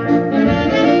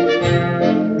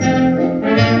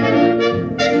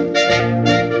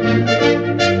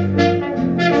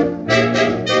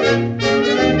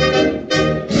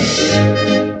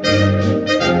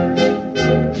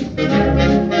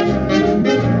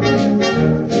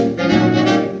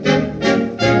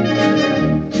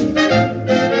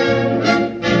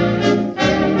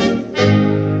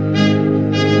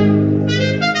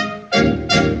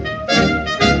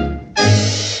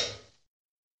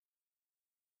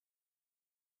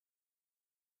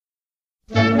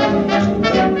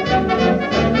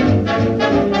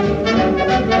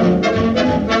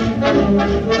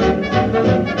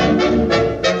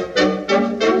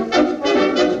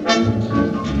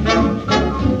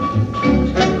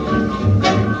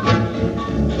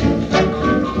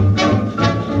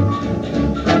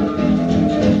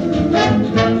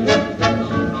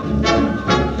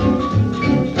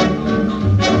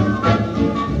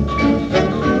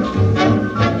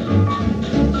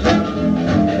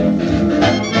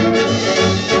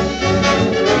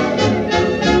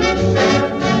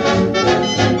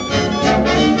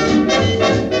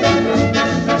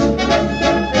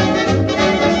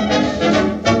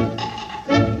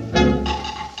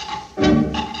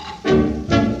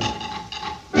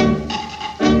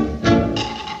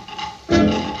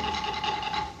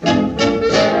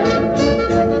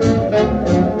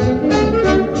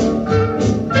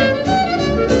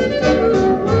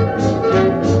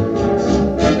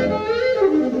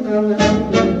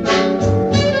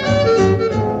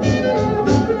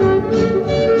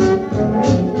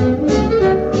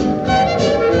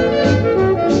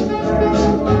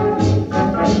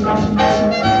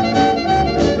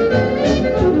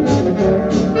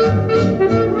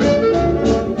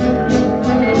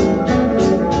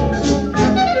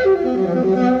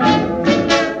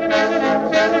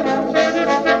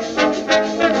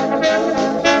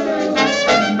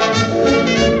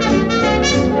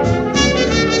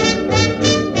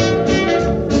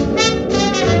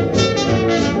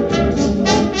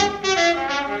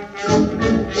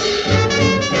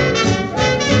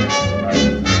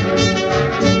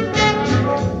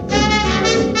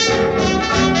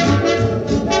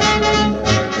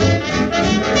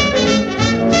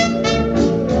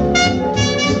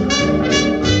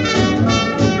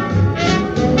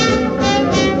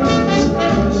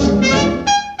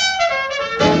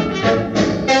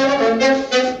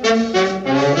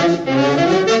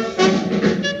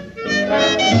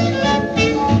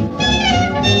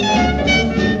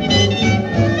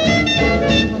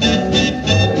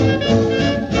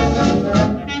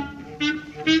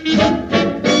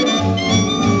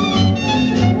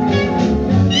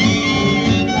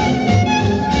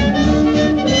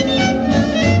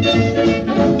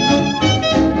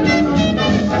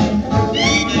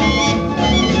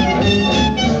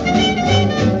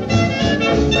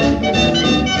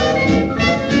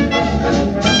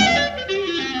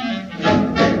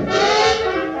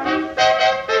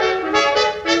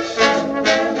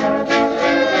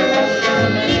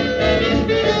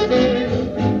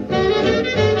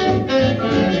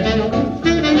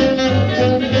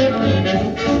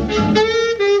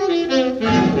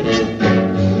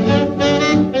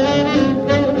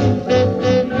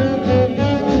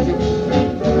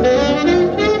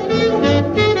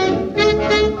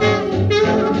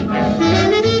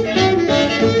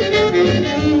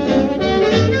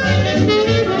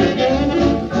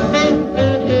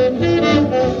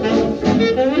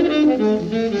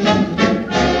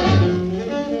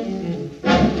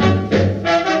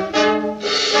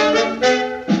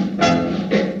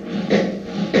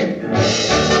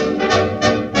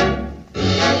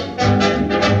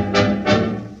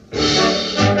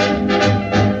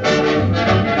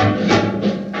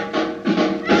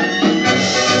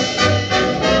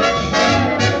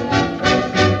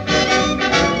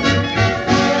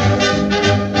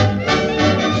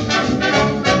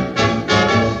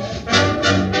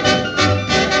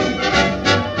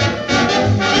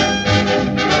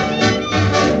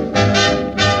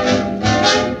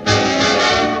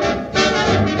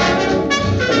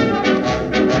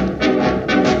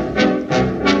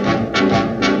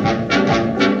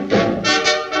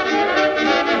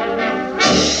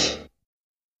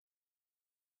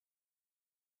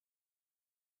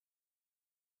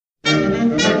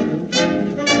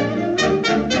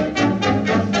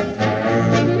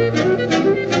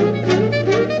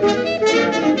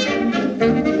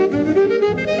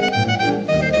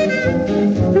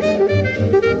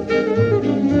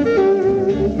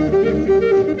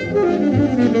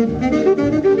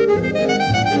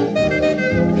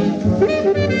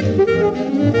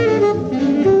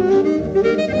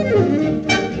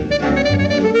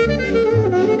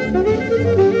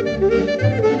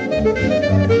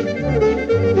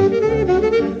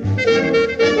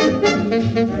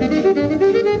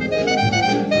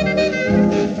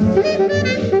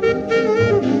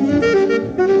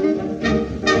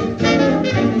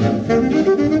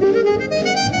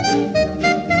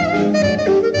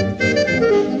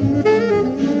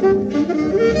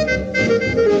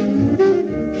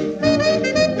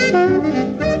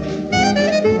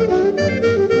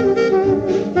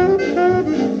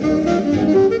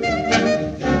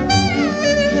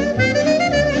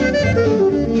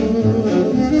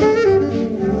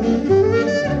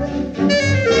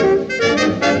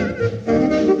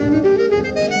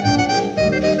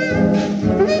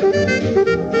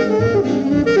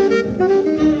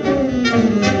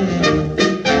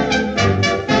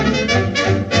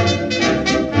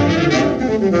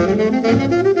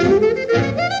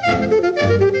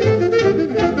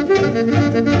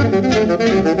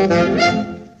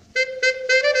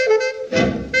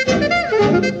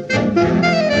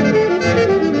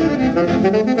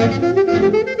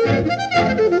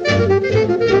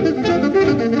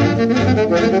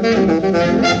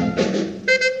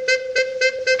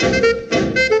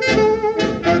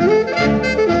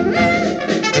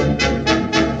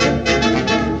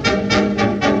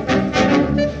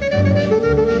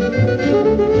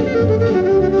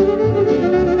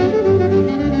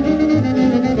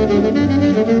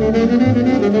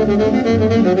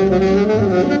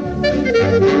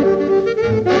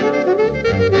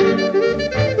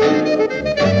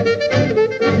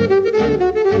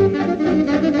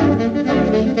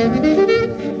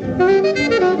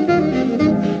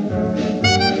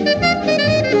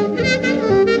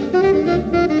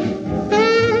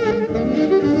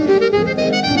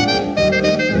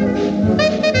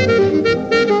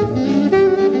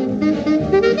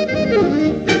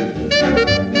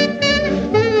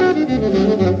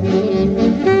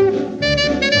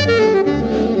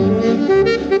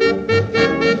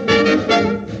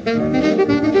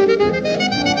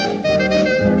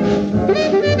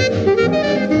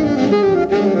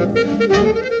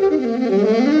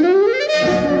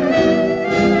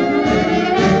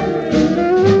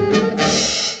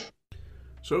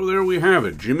 So there we have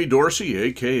it, Jimmy Dorsey,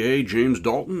 a.k.a. James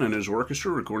Dalton, and his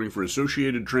orchestra recording for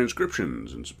Associated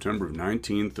Transcriptions in September of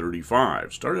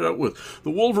 1935. Started out with the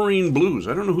Wolverine Blues.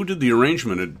 I don't know who did the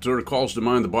arrangement. It sort of calls to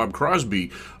mind the Bob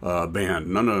Crosby band.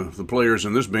 None of the players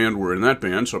in this band were in that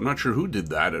band, so I'm not sure who did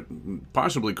that. It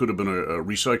possibly could have been a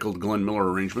recycled Glenn Miller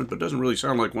arrangement, but doesn't really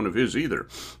sound like one of his either.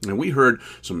 And we heard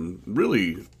some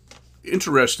really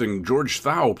interesting George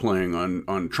Thau playing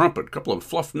on trumpet. A couple of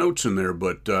fluff notes in there,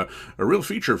 but a real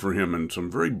feature for him, and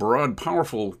some very broad,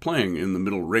 powerful playing in the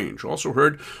middle range. Also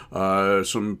heard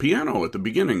some piano at the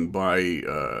beginning by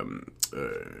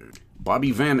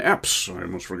Bobby Van Epps, I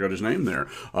almost forgot his name there,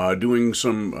 doing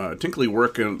some tinkly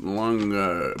work along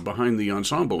behind the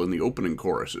ensemble in the opening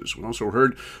choruses. We also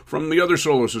heard from the other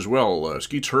soloists as well.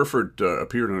 Skeets Herford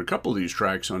appeared on a couple of these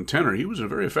tracks on tenor. He was a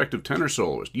very effective tenor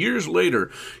soloist. Years later,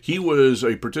 he was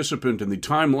a participant in the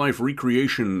Time Life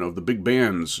recreation of the big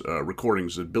band's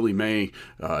recordings that Billy May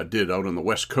did out on the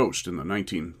West Coast in the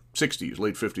 1960s,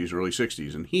 late 50s, early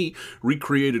 60s, and he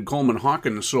recreated Coleman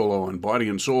Hawkins' solo on Body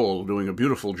and Soul, doing a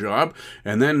beautiful job.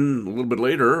 And then a little bit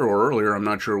later, or earlier, I'm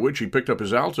not sure which, he picked up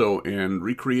his alto and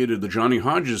recreated the Johnny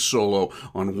Hodges solo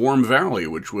on Warm Valley,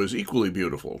 which was equally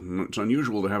beautiful. It's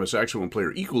unusual to have a saxophone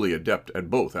player equally adept at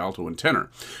both alto and tenor.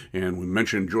 And we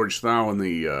mentioned George Thau and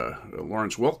the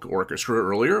Lawrence Welk Orchestra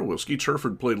earlier. Well, Skeets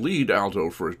Herford played lead alto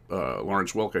for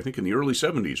Lawrence Welk, I think, in the early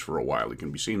 70s for a while. He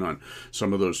can be seen on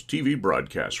some of those TV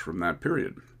broadcasts from that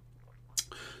period.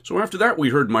 So after that,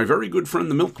 we heard My Very Good Friend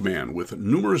the Milkman with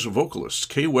numerous vocalists,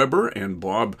 Kay Weber and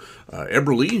Bob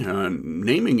Eberly,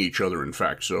 naming each other, in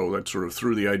fact. So that sort of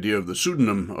threw the idea of the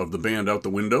pseudonym of the band out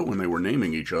the window when they were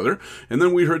naming each other. And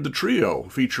then we heard the trio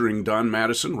featuring Don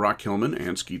Madison, Rock Hillman,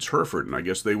 and Skeets Herford. And I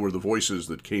guess they were the voices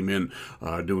that came in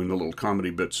doing the little comedy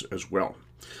bits as well.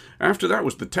 After that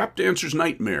was the Tap Dancer's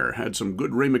Nightmare. Had some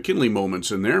good Ray McKinley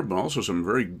moments in there, but also some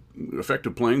very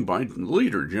effective playing by the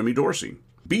leader, Jimmy Dorsey.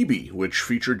 BB, which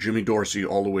featured Jimmy Dorsey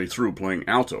all the way through playing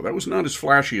alto. That was not as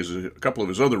flashy as a couple of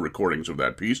his other recordings of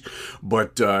that piece,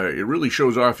 but it really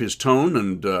shows off his tone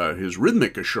and his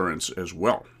rhythmic assurance as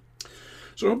well.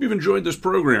 So I hope you've enjoyed this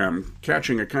program,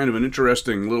 catching a kind of an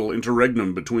interesting little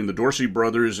interregnum between the Dorsey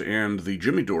brothers and the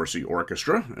Jimmy Dorsey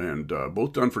Orchestra, and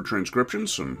both done for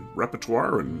transcriptions, some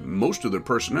repertoire, and most of their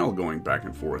personnel going back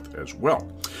and forth as well.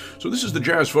 So this is the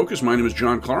Jazz Focus. My name is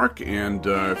John Clark, and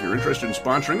if you're interested in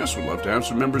sponsoring us, we'd love to have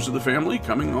some members of the family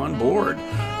coming on board.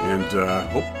 And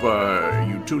hope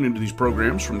you tune into these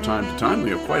programs from time to time.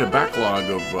 We have quite a backlog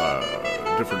of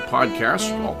different podcasts,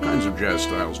 all kinds of jazz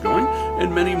styles going,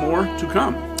 and many more to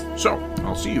come. So,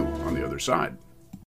 I'll see you on the other side.